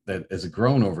point that has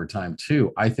grown over time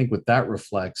too. I think what that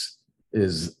reflects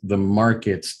is the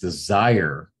market's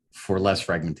desire for less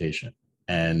fragmentation.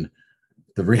 And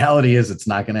the reality is it's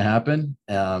not going to happen.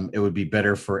 It would be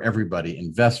better for everybody,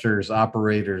 investors,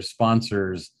 operators,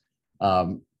 sponsors,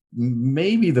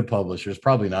 maybe the publishers,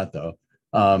 probably not though.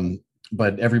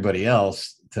 But everybody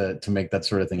else to make that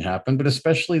sort of thing happen, but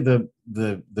especially the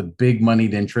big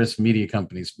moneyed interests, media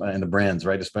companies and the brands,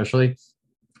 right? Especially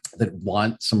that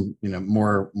want some,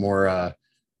 more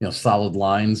solid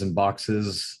lines and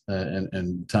boxes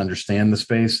and to understand the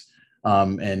space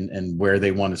and where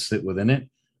they want to sit within it.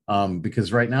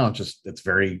 Because right now it's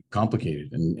very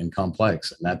complicated and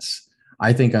complex. And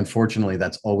I think, unfortunately,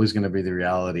 that's always going to be the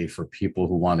reality for people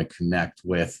who want to connect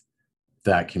with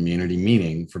that community,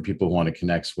 meaning for people who want to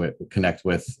connect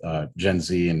with Gen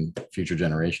Z and future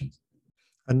generations.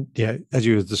 And as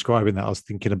you were describing that, I was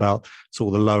thinking about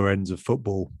sort of the lower ends of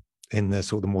football in the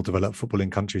sort of the more developed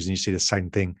footballing countries, and you see the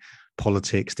same thing: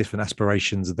 politics, different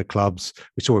aspirations of the clubs.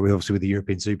 We saw it obviously with the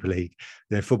European Super League.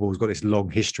 Football's got this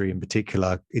long history, in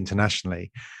particular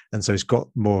internationally, and so it's got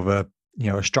more of a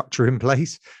structure in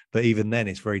place. But even then,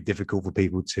 it's very difficult for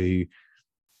people to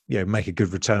make a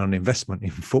good return on investment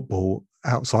in football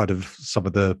outside of some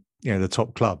of the the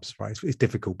top clubs, right? It's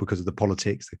difficult because of the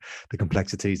politics, the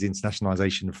complexities, the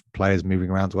internationalization of players moving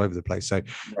around all over the place. So,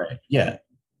 right,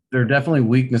 there are definitely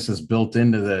weaknesses built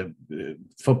into the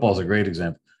football is a great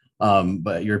example,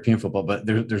 but European football, but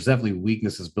there's definitely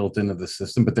weaknesses built into the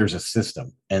system. But there's a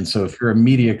system, and so if you're a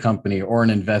media company or an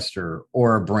investor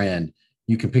or a brand,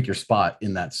 you can pick your spot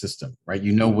in that system, right?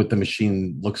 You know what the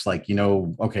machine looks like.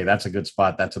 Okay, that's a good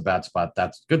spot. That's a bad spot.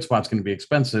 That's good spot's going to be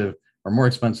expensive or more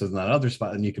expensive than that other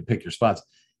spot. And you can pick your spots.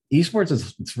 Esports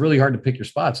it's really hard to pick your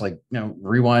spots. Like,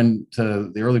 rewind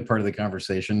to the early part of the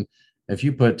conversation. If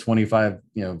you put 25,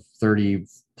 30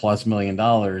 plus $1 million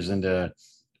into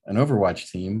an Overwatch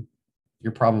team,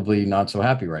 you're probably not so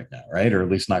happy right now, right? Or at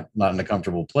least not in a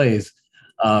comfortable place.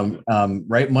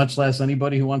 Right, much less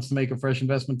anybody who wants to make a fresh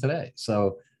investment today.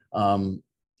 So, but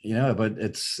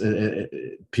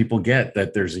people get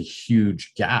that there's a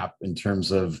huge gap in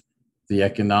terms of the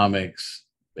economics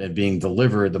and being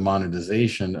delivered, the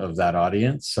monetization of that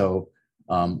audience. So,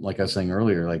 like I was saying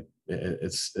earlier, like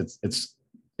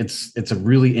it's a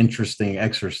really interesting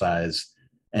exercise,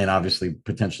 and obviously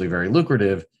potentially very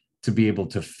lucrative to be able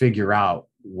to figure out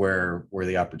where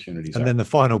the opportunities are. And then the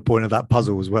final point of that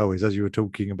puzzle as well is, as you were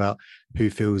talking about, who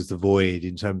fills the void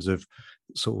in terms of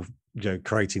sort of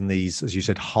creating these, as you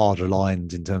said, harder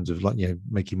lines in terms of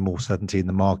making more certainty in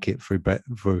the market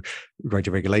through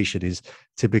greater regulation, is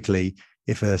typically,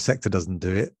 if a sector doesn't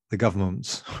do it, the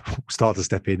governments start to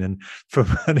step in. And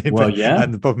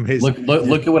and the problem is, look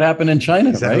at what happened in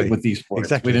China, exactly. Right, with these sports.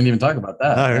 Exactly. We didn't even talk about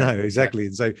that. No, exactly.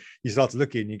 And so you start to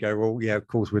look in, and you go, well, yeah, of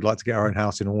course, we'd like to get our own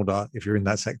house in order if you're in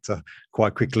that sector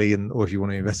quite quickly, or if you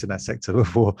want to invest in that sector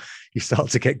before you start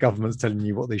to get governments telling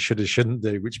you what they should or shouldn't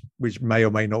do, which may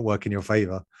or may not work in your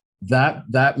favor.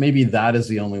 That maybe that is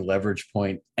the only leverage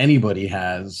point anybody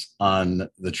has on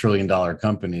the $1 trillion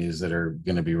companies that are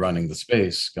going to be running the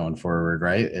space going forward,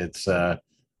 right? It's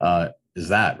is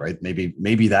that right?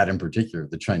 Maybe that in particular,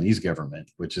 the Chinese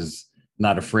government, which is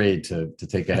not afraid to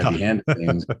take a heavy hand at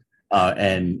things,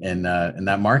 and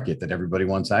that market that everybody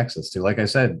wants access to. Like I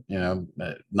said,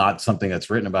 not something that's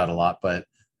written about a lot, but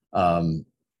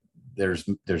there's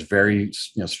very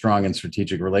strong and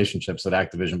strategic relationships that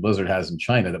Activision Blizzard has in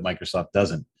China that Microsoft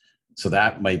doesn't. So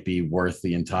that might be worth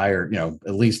the entire,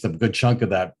 at least a good chunk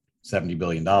of that $70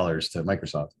 billion to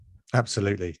Microsoft.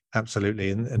 Absolutely,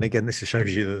 absolutely, and again, this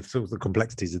shows you the sort of the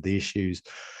complexities of the issues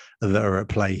that are at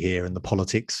play here, and the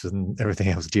politics and everything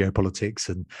else, geopolitics,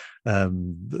 and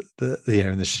and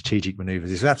the strategic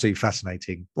maneuvers. It's absolutely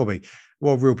fascinating, Bobby.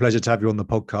 What a real pleasure to have you on the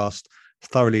podcast.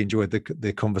 Thoroughly enjoyed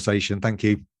the conversation. Thank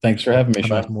you. Thanks for having me, I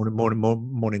know it's Sean.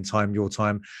 morning time, your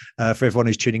time. For everyone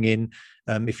who's tuning in,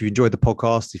 if you enjoyed the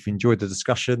podcast, if you enjoyed the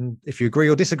discussion, if you agree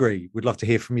or disagree, we'd love to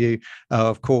hear from you.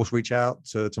 Of course, reach out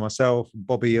to myself,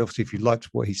 Bobby. Obviously, if you liked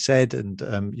what he said, and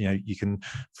you can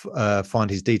find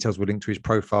his details. We'll link to his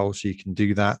profile, so you can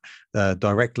do that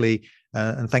directly.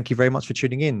 And thank you very much for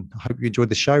tuning in. I hope you enjoyed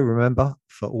the show. Remember,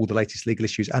 for all the latest legal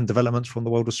issues and developments from the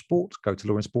world of sport, go to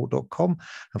lawinsport.com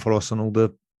and follow us on all the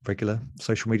regular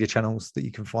social media channels that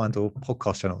you can find, or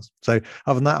podcast channels. So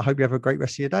other than that, I hope you have a great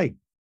rest of your day.